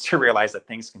failures to realize that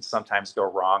things can sometimes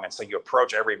go wrong. And so you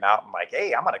approach every mountain like,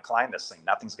 hey, I'm going to climb this thing.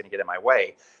 Nothing's going to get in my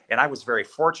way. And I was very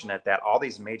fortunate that all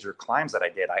these major climbs that I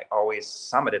did, I always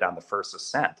summited on the first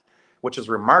ascent, which is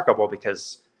remarkable,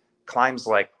 because climbs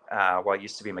like, it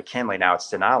used to be McKinley, now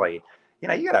it's Denali, you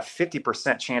got a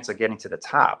 50% chance of getting to the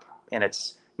top. And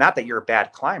it's not that you're a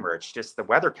bad climber. It's just the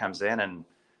weather comes in and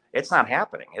it's not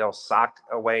happening. It'll sock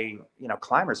away,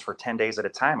 climbers for 10 days at a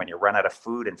time, and you run out of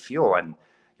food and fuel, and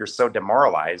you're so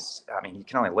demoralized. I mean, you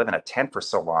can only live in a tent for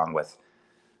so long with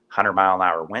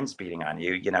 100-mile-an-hour winds beating on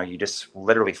you. You just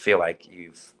literally feel like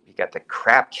you got the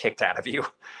crap kicked out of you.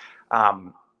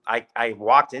 I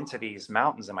walked into these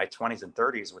mountains in my 20s and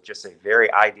 30s with just a very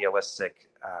idealistic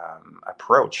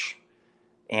approach,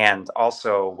 and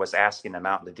also was asking the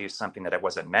mountain to do something that it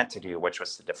wasn't meant to do, which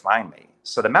was to define me.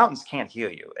 So the mountains can't heal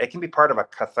you. It can be part of a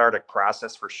cathartic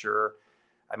process for sure.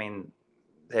 I mean,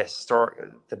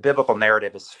 the biblical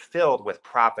narrative is filled with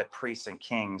prophet, priests, and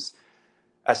kings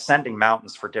ascending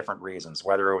mountains for different reasons,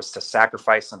 whether it was to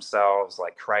sacrifice themselves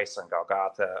like Christ on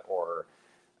Golgotha, or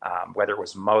whether it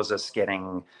was Moses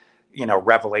getting,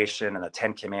 revelation and the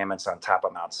 10 Commandments on top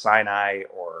of Mount Sinai,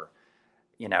 or,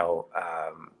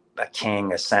 a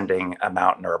king ascending a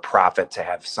mountain, or a prophet to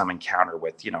have some encounter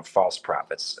with, false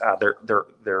prophets.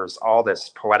 There's all this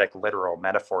poetic, literal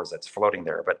metaphors that's floating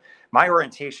there. But my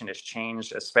orientation has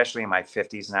changed, especially in my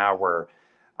 50s now, where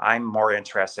I'm more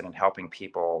interested in helping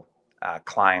people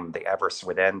climb the Everest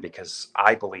within, because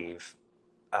I believe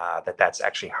that that's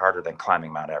actually harder than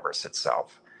climbing Mount Everest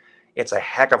itself. It's a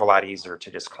heck of a lot easier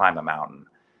to just climb a mountain.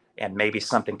 and maybe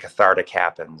something cathartic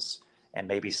happens, and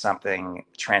maybe something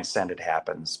transcendent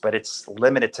happens, but it's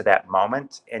limited to that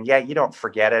moment. And yeah, you don't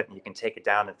forget it. You can take it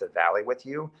down into the valley with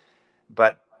you,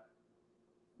 but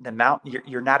the mountain,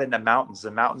 you're not in the mountains.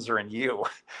 The mountains are in you.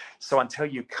 So until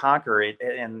you conquer it,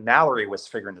 and Mallory was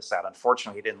figuring this out.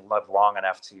 Unfortunately, he didn't live long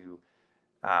enough to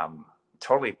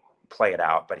totally play it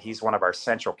out, but he's one of our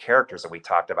central characters that we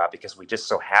talked about because we just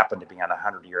so happened to be on the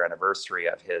 100-year anniversary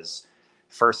of his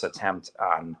first attempt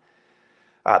on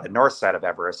the north side of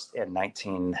Everest in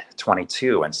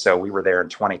 1922. And so we were there in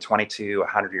 2022,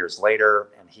 100 years later,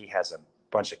 and he has a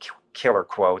bunch of killer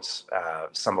quotes,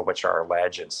 some of which are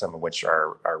alleged and some of which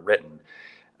are written.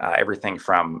 Everything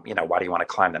from, why do you want to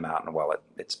climb the mountain? Well,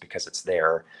 it's because it's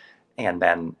there. And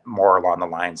then more along the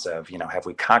lines of, have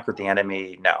we conquered the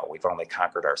enemy? No, we've only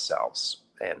conquered ourselves.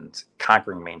 And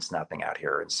conquering means nothing out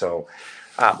here. And so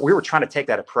we were trying to take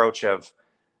that approach of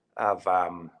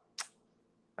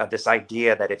this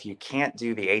idea that if you can't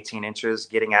do the 18 inches,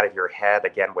 getting out of your head,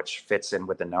 again, which fits in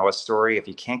with the Noah story, if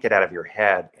you can't get out of your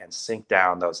head and sink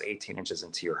down those 18 inches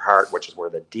into your heart, which is where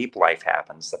the deep life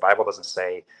happens. The Bible doesn't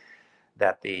say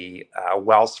that the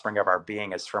wellspring of our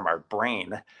being is from our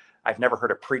brain. I've never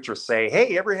heard a preacher say,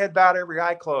 hey, every head bowed, every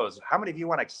eye closed. How many of you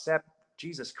want to accept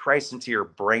Jesus Christ into your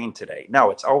brain today? No,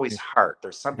 it's always heart.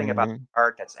 There's something about the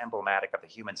heart that's emblematic of the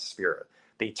human spirit,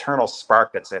 the eternal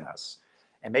spark that's in us.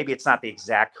 And maybe it's not the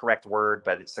exact correct word,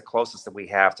 but it's the closest that we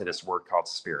have to this word called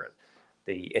spirit,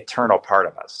 the eternal part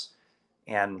of us.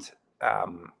 And,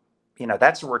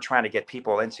 that's what we're trying to get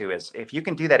people into is if you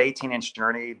can do that 18-inch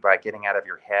journey by getting out of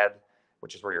your head,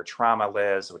 which is where your trauma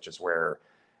lives, which is where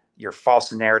your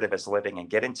false narrative is living, and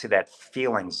get into that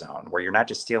feeling zone where you're not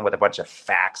just dealing with a bunch of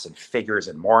facts and figures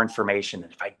and more information.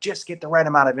 And if I just get the right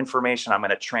amount of information, I'm going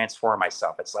to transform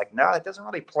myself. It's like, no, it doesn't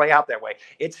really play out that way.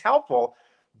 It's helpful.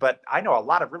 But I know a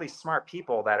lot of really smart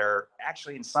people that are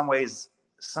actually in some ways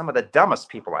some of the dumbest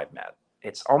people I've met.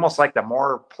 It's almost like the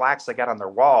more plaques they got on their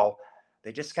wall,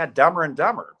 they just got dumber and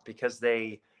dumber because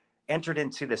they entered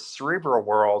into the cerebral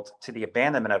world to the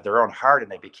abandonment of their own heart,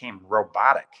 and they became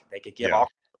robotic. They could give all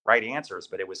right answers,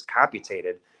 but it was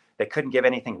computated. They couldn't give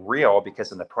anything real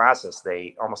because in the process,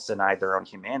 they almost denied their own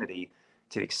humanity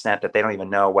to the extent that they don't even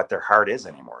know what their heart is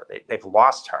anymore. They've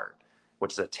lost heart,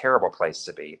 which is a terrible place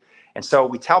to be. And so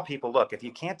we tell people, look, if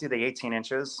you can't do the 18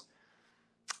 inches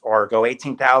or go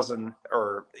 18,000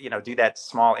 or, do that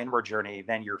small inward journey,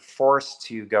 then you're forced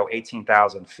to go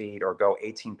 18,000 feet or go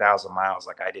 18,000 miles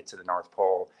like I did to the North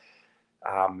Pole.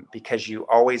 Because you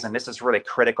always, and this is really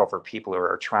critical for people who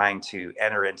are trying to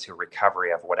enter into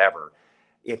recovery of whatever,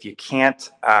 if you can't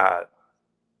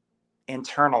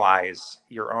internalize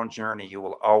your own journey, you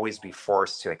will always be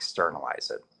forced to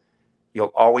externalize it.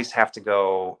 You'll always have to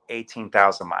go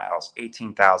 18,000 miles,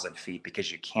 18,000 feet, because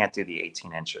you can't do the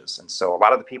 18 inches. And so a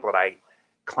lot of the people that I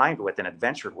climbed with and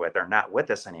adventured with are not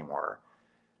with us anymore.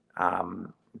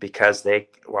 Because it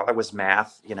was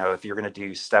math. If you're going to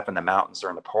do stuff in the mountains or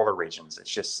in the polar regions, it's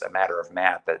just a matter of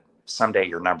math that someday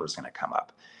your number is going to come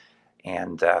up.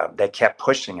 And they kept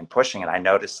pushing and pushing. And I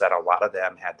noticed that a lot of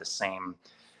them had the same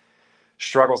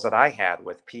struggles that I had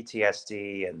with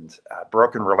PTSD and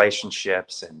broken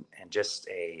relationships and just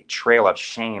a trail of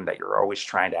shame that you're always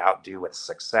trying to outdo with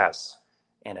success.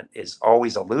 And it is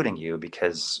always eluding you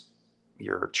because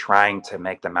you're trying to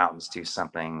make the mountains do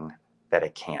something that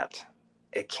it can't.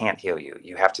 It can't heal you.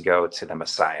 You have to go to the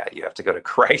Messiah. You have to go to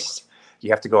Christ. You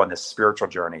have to go on this spiritual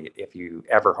journey if you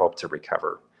ever hope to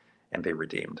recover and be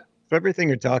redeemed. So everything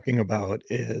you're talking about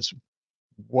is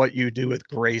what you do with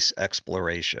grace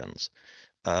explorations.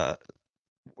 And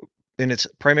it's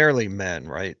primarily men,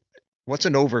 right? What's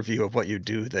an overview of what you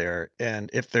do there? And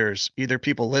if there's either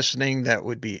people listening that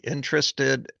would be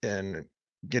interested in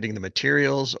getting the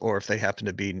materials, or if they happen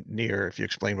to be near, if you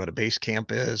explain what a base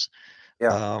camp is,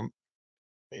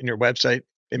 in your website.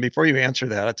 And before you answer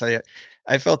that, I'll tell you,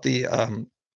 I felt the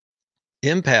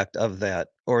impact of that,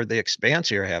 or the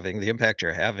the impact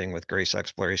you're having with grace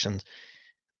explorations.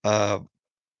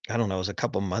 I don't know, it was a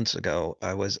couple months ago.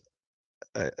 I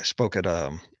spoke at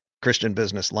a Christian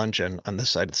business luncheon on this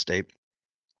side of the state.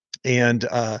 And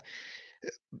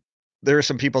there were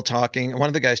some people talking. One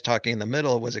of the guys talking in the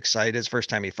middle was excited. It's the first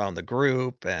time he found the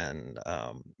group, and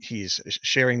he's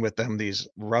sharing with them these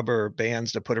rubber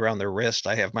bands to put around their wrist.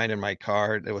 I have mine in my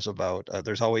car. It was about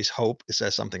there's always hope. It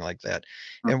says something like that.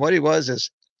 And what he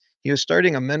was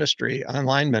starting a ministry,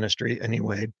 online ministry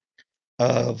anyway,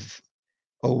 of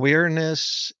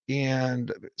awareness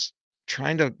and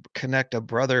trying to connect a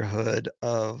brotherhood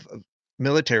of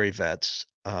military vets,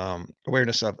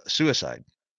 awareness of suicide.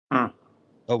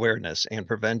 Awareness and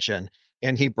prevention.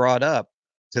 And he brought up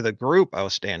to the group I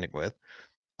was standing with,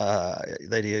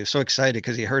 that he was so excited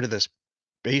because he heard of this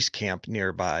base camp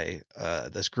nearby,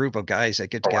 this group of guys that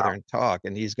get Oh, together wow. and talk,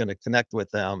 and he's going to connect with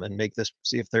them and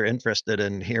see if they're interested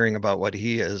in hearing about what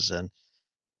he is. And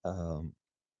um,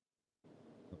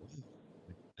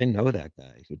 I know that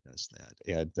guy who does that,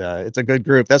 and it's a good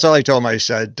group. That's all I told him. I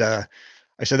said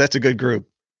that's a good group.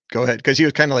 Go ahead, because he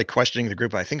was kind of like questioning the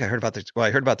group. I think I heard about this. Well, I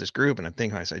heard about this group, and I'm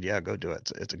thinking. I said, yeah, go do it.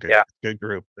 It's a Yeah. good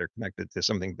group. They're connected to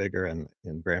something bigger in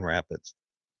Grand Rapids.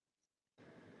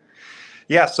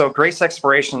 Yeah, so Grace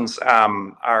Explorations,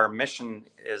 our mission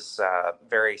is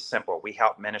very simple. We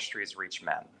help ministries reach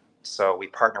men. So we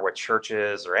partner with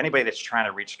churches or anybody that's trying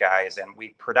to reach guys, and we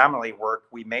predominantly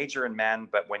we major in men,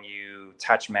 but when you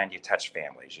touch men, you touch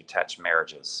families, you touch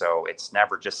marriages. So it's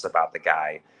never just about the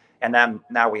guy. And then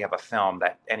now we have a film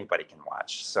that anybody can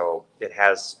watch. So it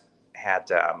has had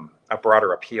a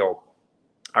broader appeal.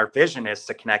 Our vision is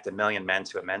to connect 1 million men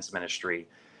to a men's ministry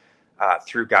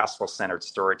through gospel-centered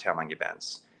storytelling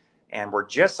events. And we're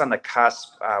just on the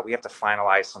cusp. We have to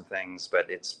finalize some things, but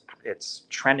it's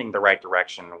trending the right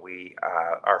direction. We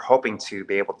are hoping to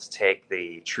be able to take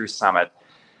the True Summit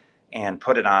and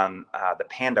put it on the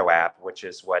Pando app, which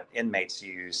is what inmates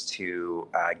use to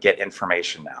get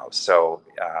information now. So,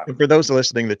 and for those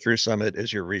listening, the True Summit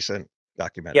is your recent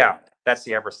documentary. Yeah, that's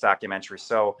the Everest documentary.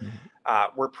 So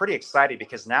we're pretty excited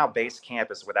because now Base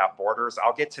Camp is without borders.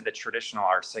 I'll get to the traditional,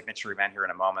 our signature event here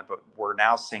in a moment, but we're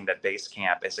now seeing that Base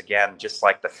Camp is, again, just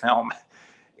like the film.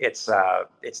 It's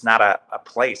not a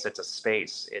place, it's a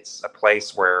space. It's a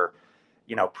place where,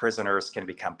 prisoners can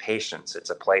become patients. It's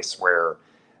a place where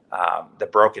the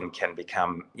broken can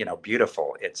become,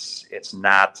 beautiful. It's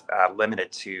not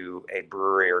limited to a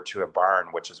brewery or to a barn,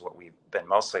 which is what we've been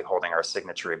mostly holding our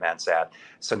signature events at.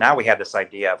 So now we have this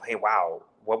idea of, hey, wow,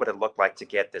 what would it look like to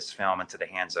get this film into the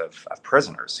hands of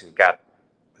prisoners who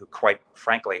quite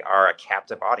frankly are a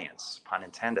captive audience, pun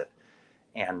intended.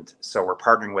 And so we're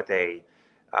partnering with a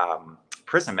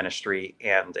prison ministry,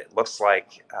 and it looks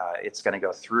like it's going to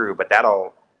go through, but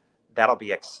that'll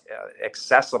be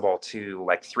accessible to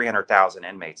like 300,000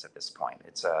 inmates at this point.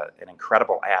 It's an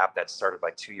incredible app that started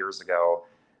like 2 years ago.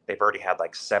 They've already had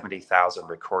like 70,000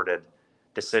 recorded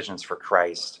decisions for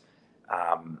Christ.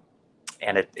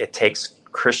 And it takes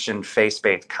Christian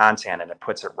faith-based content and it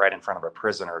puts it right in front of a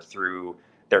prisoner through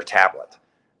their tablet,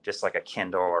 just like a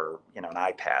Kindle or an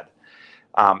iPad.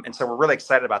 And so we're really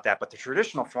excited about that. But the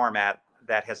traditional format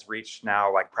that has reached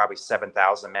now like probably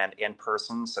 7,000 men in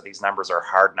person. So these numbers are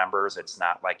hard numbers. It's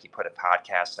not like you put a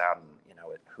podcast out and,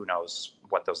 who knows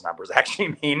what those numbers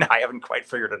actually mean. I haven't quite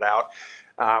figured it out.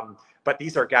 But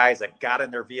these are guys that got in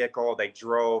their vehicle. They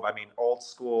drove, old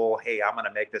school. Hey, I'm going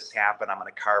to make this happen. I'm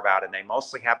going to carve out. And they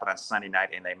mostly happen on Sunday night,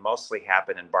 and they mostly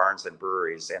happen in barns and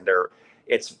breweries. And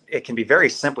it can be very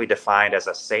simply defined as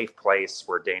a safe place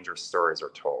where dangerous stories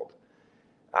are told.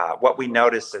 What we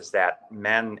notice is that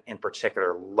men in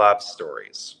particular love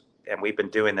stories. And we've been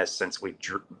doing this since we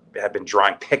have been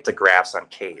drawing pictographs on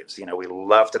caves. We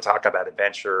love to talk about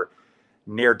adventure,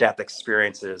 near-death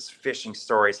experiences, fishing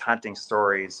stories, hunting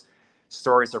stories,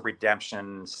 stories of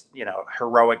redemption,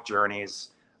 heroic journeys,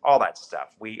 all that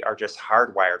stuff. We are just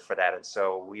hardwired for that. And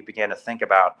so we began to think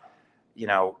about,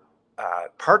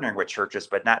 partnering with churches,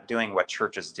 but not doing what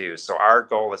churches do. So our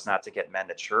goal is not to get men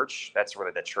to church. That's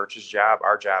really the church's job.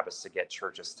 Our job is to get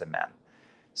churches to men.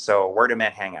 So where do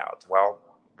men hang out? Well,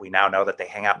 we now know that they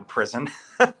hang out in prison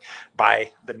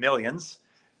by the millions.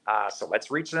 So let's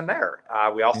reach them there.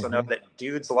 We also know that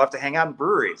dudes love to hang out in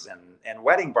breweries and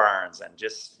wedding barns and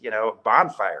just,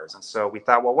 bonfires. And so we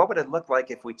thought, well, what would it look like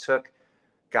if we took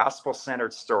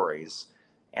gospel-centered stories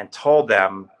and told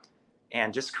them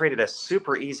and just created a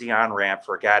super easy on-ramp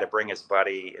for a guy to bring his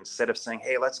buddy instead of saying,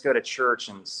 hey, let's go to church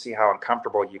and see how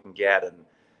uncomfortable you can get. And,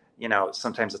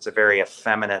 sometimes it's a very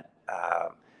effeminate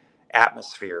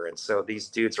atmosphere. And so these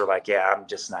dudes are like, yeah, I'm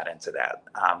just not into that.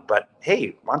 But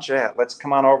hey, let's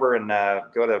come on over and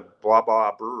go to blah,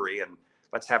 blah brewery and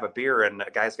let's have a beer. And a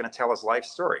guy's going to tell his life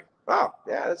story. Oh,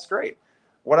 yeah, that's great.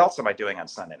 What else am I doing on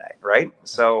Sunday night? Right.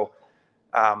 So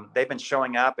they've been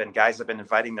showing up and guys have been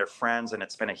inviting their friends, and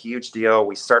it's been a huge deal.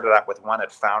 We started out with one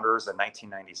at Founders in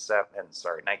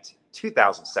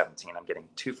 2017. I'm getting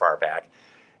too far back.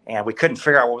 And we couldn't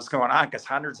figure out what was going on because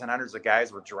hundreds and hundreds of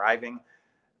guys were driving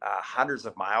hundreds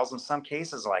of miles in some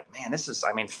cases. Like, man,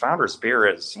 Founders beer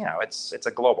is, it's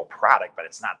a global product, but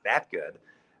it's not that good.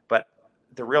 But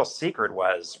the real secret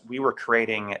was we were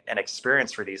creating an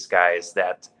experience for these guys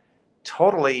that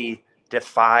totally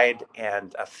defied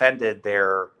and offended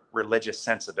their religious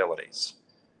sensibilities.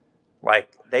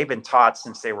 Like, they've been taught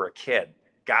since they were a kid,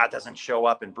 God doesn't show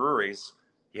up in breweries.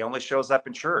 He only shows up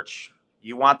in church.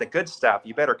 You want the good stuff,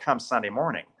 you better come Sunday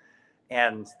morning.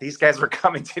 And these guys were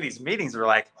coming to these meetings. They're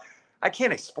like, I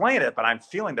can't explain it, but I'm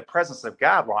feeling the presence of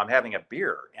God while I'm having a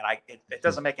beer. And it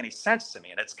doesn't make any sense to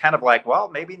me. And it's kind of like, well,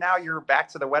 maybe now you're back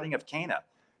to the wedding of Cana.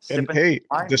 And hey,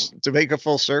 just to make a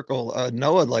full circle,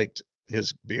 Noah liked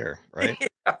his beer, right?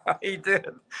 Yeah, he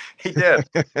did. He did.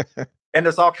 And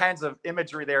there's all kinds of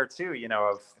imagery there too,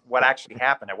 of what actually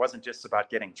happened. It wasn't just about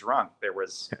getting drunk. There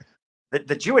was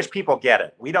the Jewish people get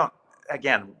it. We don't.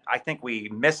 Again, I think we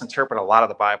misinterpret a lot of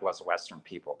the Bible as Western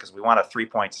people because we want a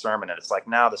 3-point sermon, and it's like,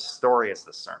 no, the story is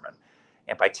the sermon.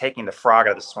 And by taking the frog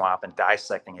out of the swamp and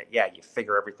dissecting it, yeah, you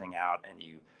figure everything out and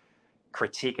you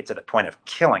critique it to the point of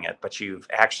killing it, but you've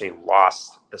actually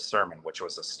lost the sermon, which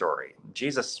was the story.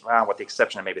 Jesus, well, with the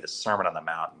exception of maybe the Sermon on the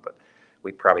Mountain, but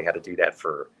we probably had to do that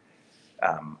for,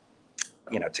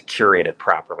 to curate it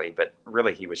properly. But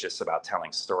really, he was just about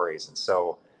telling stories. And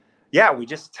so, yeah, we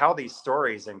just tell these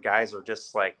stories and guys are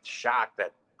just like shocked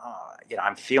that,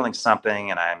 I'm feeling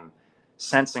something and I'm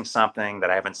sensing something that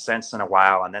I haven't sensed in a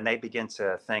while. And then they begin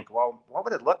to think, well, what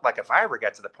would it look like if I ever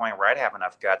get to the point where I'd have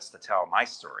enough guts to tell my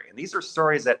story? And these are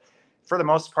stories that, for the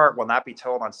most part, will not be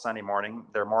told on Sunday morning.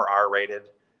 They're more R-rated.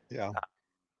 Yeah.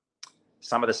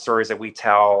 Some of the stories that we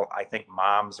tell, I think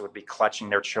moms would be clutching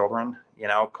their children,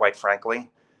 quite frankly.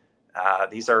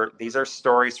 These are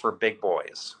stories for big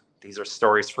boys. These are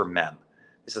stories for men.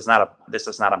 This is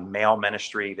not a male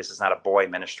ministry. This is not a boy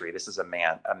ministry. This is a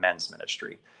men's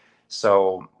ministry.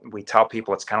 So we tell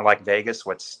people it's kind of like Vegas.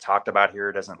 What's talked about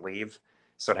here doesn't leave.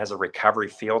 So it has a recovery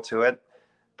feel to it,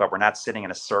 but we're not sitting in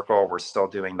a circle. We're still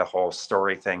doing the whole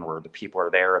story thing where the people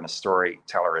are there and the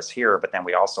storyteller is here. But then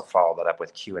we also follow that up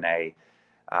with Q&A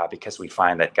because we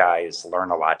find that guys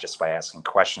learn a lot just by asking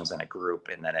questions in a group,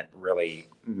 and then it really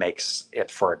makes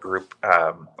it for a group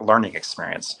learning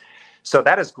experience. So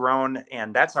that has grown,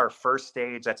 and that's our first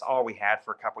stage. That's all we had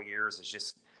for a couple of years is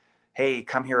just, hey,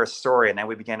 come hear a story. And then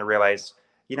we began to realize,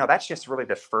 that's just really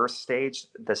the first stage.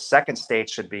 The second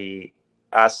stage should be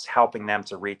us helping them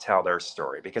to retell their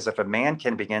story. Because if a man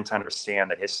can begin to understand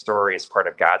that his story is part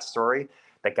of God's story,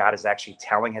 that God is actually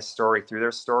telling his story through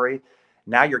their story,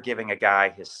 now you're giving a guy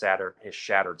his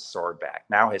shattered sword back.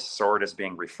 Now his sword is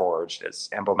being reforged. It's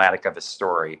emblematic of his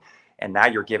story. And now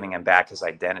you're giving him back his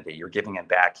identity. You're giving him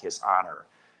back his honor.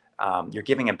 You're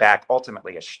giving him back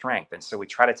ultimately his strength. And so we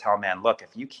try to tell men, look, if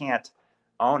you can't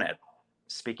own it,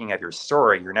 speaking of your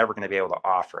story, you're never going to be able to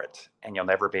offer it, and you'll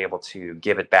never be able to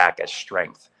give it back as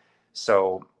strength.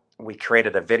 So we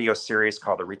created a video series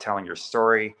called The Retelling Your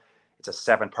Story. It's a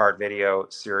 7-part video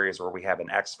series where we have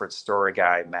an expert story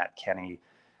guy, Matt Kenny,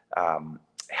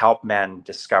 help men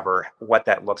discover what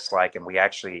that looks like. And we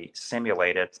actually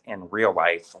simulate it in real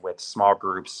life with small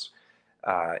groups.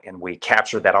 And we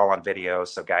captured that all on video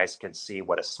so guys could see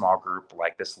what a small group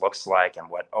like this looks like and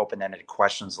what open-ended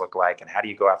questions look like and how do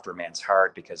you go after a man's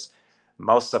heart, because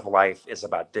most of life is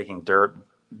about digging dirt.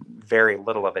 Very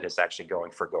little of it is actually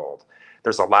going for gold.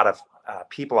 There's a lot of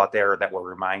people out there that will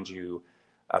remind you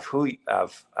of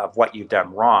what you've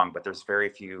done wrong, but there's very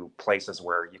few places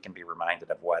where you can be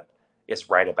reminded of what is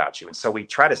right about you. And so we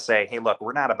try to say, hey, look,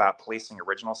 we're not about policing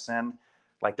original sin.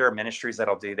 Like, there are ministries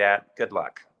that'll do that. Good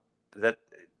luck. That,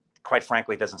 quite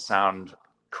frankly, doesn't sound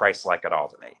Christ-like at all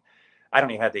to me. I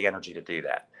don't even have the energy to do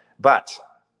that. But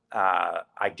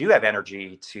I do have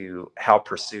energy to help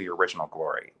pursue your original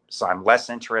glory. So I'm less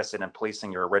interested in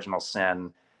policing your original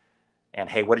sin and,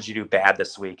 hey, what did you do bad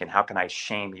this week? And how can I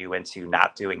shame you into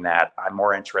not doing that? I'm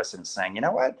more interested in saying, you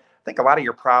know what? I think a lot of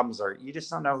your problems are you just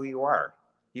don't know who you are.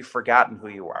 You've forgotten who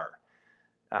you are.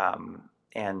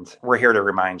 And we're here to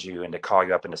remind you and to call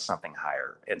you up into something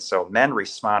higher. And so men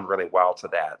respond really well to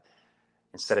that.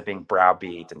 Instead of being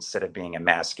browbeat, instead of being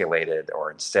emasculated,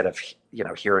 or instead of,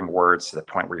 hearing words to the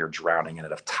point where you're drowning in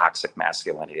it of toxic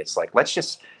masculinity, it's like, let's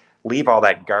just leave all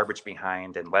that garbage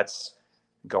behind and let's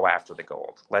go after the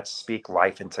gold. Let's speak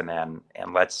life into men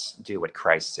and let's do what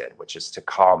Christ did, which is to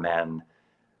call men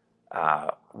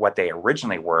what they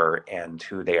originally were and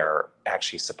who they are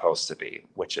actually supposed to be,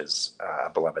 which is a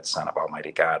beloved son of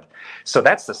Almighty God. So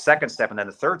that's the second step. And then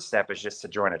the third step is just to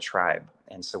join a tribe.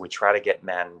 And so we try to get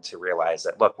men to realize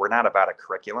that, look, we're not about a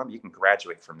curriculum. You can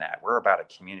graduate from that. We're about a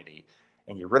community,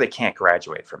 and you really can't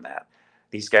graduate from that.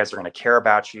 These guys are going to care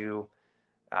about you.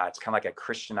 It's kind of like a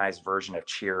Christianized version of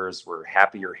Cheers. We're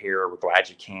happy you're here. We're glad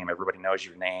you came. Everybody knows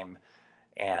your name.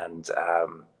 And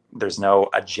there's no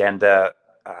agenda.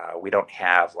 We don't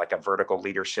have like a vertical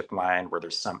leadership line where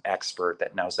there's some expert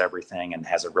that knows everything and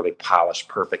has a really polished,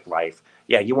 perfect life.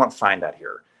 Yeah, you won't find that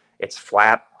here. It's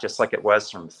flat, just like it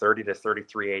was from 30 to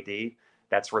 33 AD.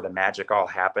 That's where the magic all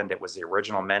happened. It was the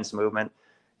original men's movement.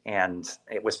 And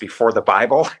it was before the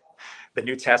Bible, the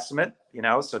New Testament,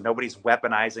 so nobody's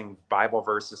weaponizing Bible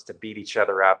verses to beat each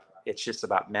other up. It's just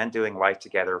about men doing life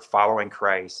together, following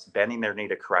Christ, bending their knee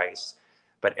to Christ.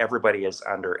 But everybody is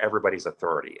under everybody's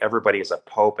authority. Everybody is a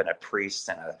pope and a priest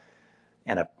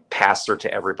and a pastor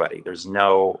to everybody. There's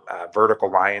no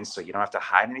vertical lines, so you don't have to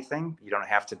hide anything. You don't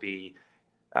have to be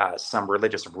some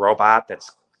religious robot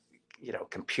that's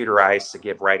computerized to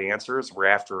give right answers. We're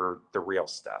after the real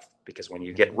stuff, because when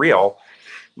you get real,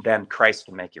 then Christ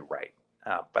can make you right.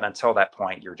 But until that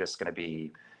point, you're just going to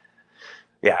be,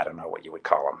 I don't know what you would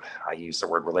call them. I use the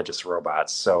word religious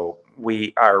robots. So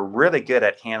we are really good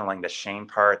at handling the shame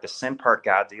part. The sin part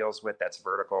God deals with, that's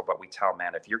vertical. But we tell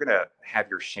men, if you're going to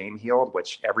have your shame healed,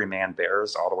 which every man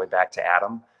bears all the way back to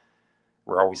Adam,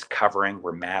 we're always covering,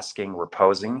 we're masking, we're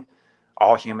posing.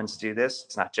 All humans do this.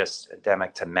 It's not just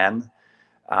endemic to men.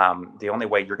 The only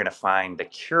way you're going to find the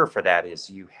cure for that is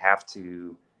you have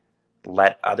to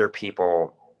let other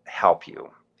people help you.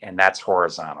 And that's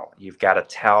horizontal. You've got to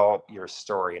tell your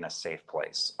story in a safe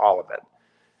place, all of it,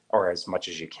 or as much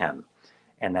as you can.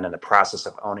 And then in the process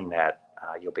of owning that,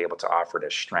 you'll be able to offer it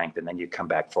as strength. And then you come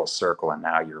back full circle. And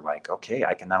now you're like, okay,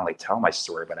 I can not only tell my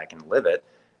story, but I can live it.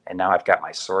 And now I've got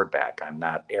my sword back. I'm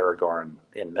not Aragorn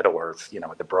in Middle-earth,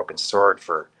 with the broken sword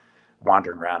for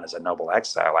wandering around as a noble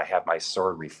exile. I have my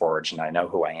sword reforged, and I know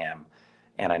who I am,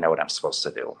 and I know what I'm supposed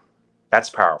to do.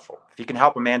 That's powerful. If you can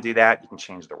help a man do that, you can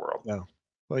change the world. Yeah.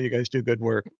 Well, you guys do good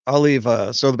work. I'll leave.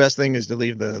 So the best thing is to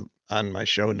leave on my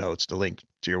show notes, the link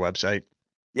to your website.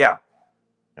 Yeah.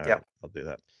 Yeah. I'll do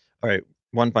that. All right.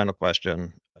 One final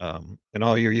question. In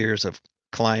all your years of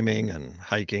climbing and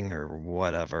hiking or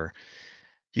whatever,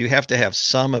 you have to have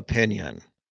some opinion.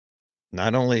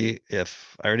 Not only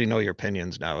if I already know your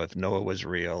opinions now, if Noah was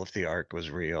real, if the ark was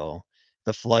real,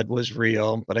 the flood was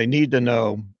real, but I need to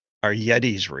know, are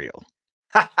Yetis real?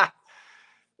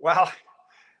 Well,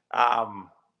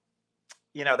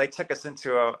 they took us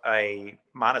into a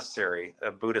monastery,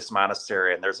 a Buddhist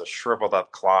monastery, and there's a shriveled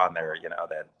up claw in there,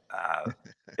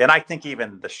 and I think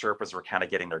even the Sherpas were kind of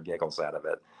getting their giggles out of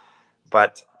it.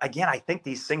 But again, I think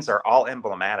these things are all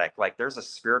emblematic. Like, there's a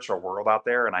spiritual world out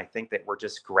there, and I think that we're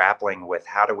just grappling with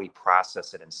how do we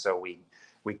process it. And so we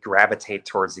gravitate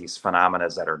towards these phenomena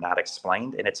that are not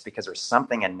explained. And it's because there's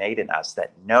something innate in us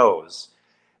that knows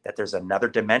that there's another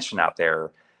dimension out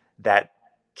there that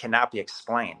cannot be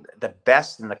explained. The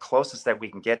best and the closest that we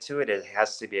can get to it, it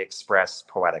has to be expressed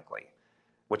poetically,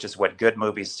 which is what good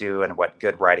movies do and what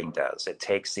good writing does. It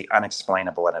takes the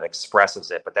unexplainable and it expresses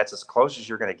it, but that's as close as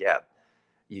you're going to get.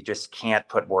 You just can't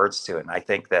put words to it. And I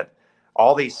think that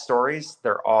all these stories,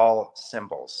 they're all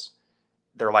symbols.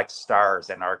 They're like stars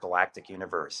in our galactic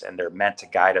universe, and they're meant to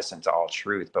guide us into all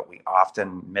truth, but we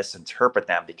often misinterpret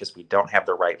them because we don't have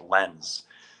the right lens.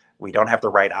 We don't have the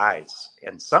right eyes.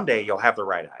 And someday you'll have the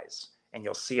right eyes and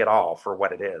you'll see it all for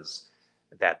what it is,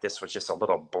 that this was just a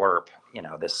little blurb,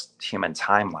 this human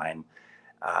timeline,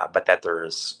 but that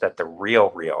the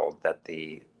real,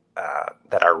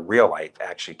 that our real life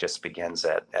actually just begins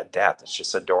at death. It's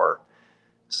just a door.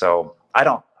 So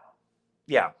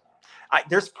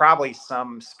there's probably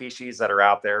some species that are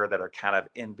out there that are kind of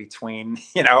in between,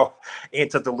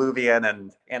 antediluvian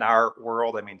and in our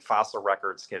world. I mean, fossil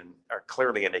records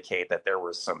clearly indicate that there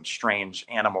were some strange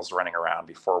animals running around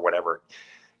before whatever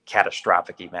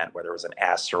catastrophic event, whether it was an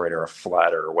asteroid or a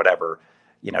flood or whatever,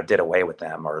 did away with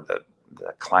them, or the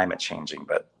climate changing.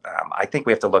 But I think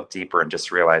we have to look deeper and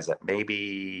just realize that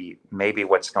maybe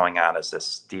what's going on is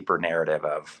this deeper narrative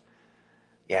of,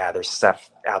 there's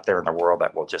stuff out there in the world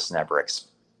that we'll just never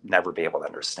be able to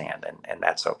understand. And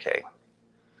that's okay.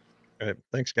 All right.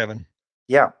 Thanks, Kevin.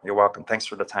 Yeah, you're welcome. Thanks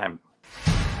for the time.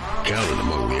 Counted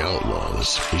among the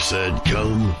outlaws, he said,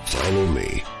 "Come, follow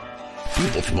me."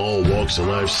 People from all walks of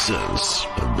life since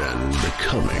have been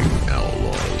becoming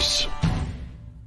outlaws.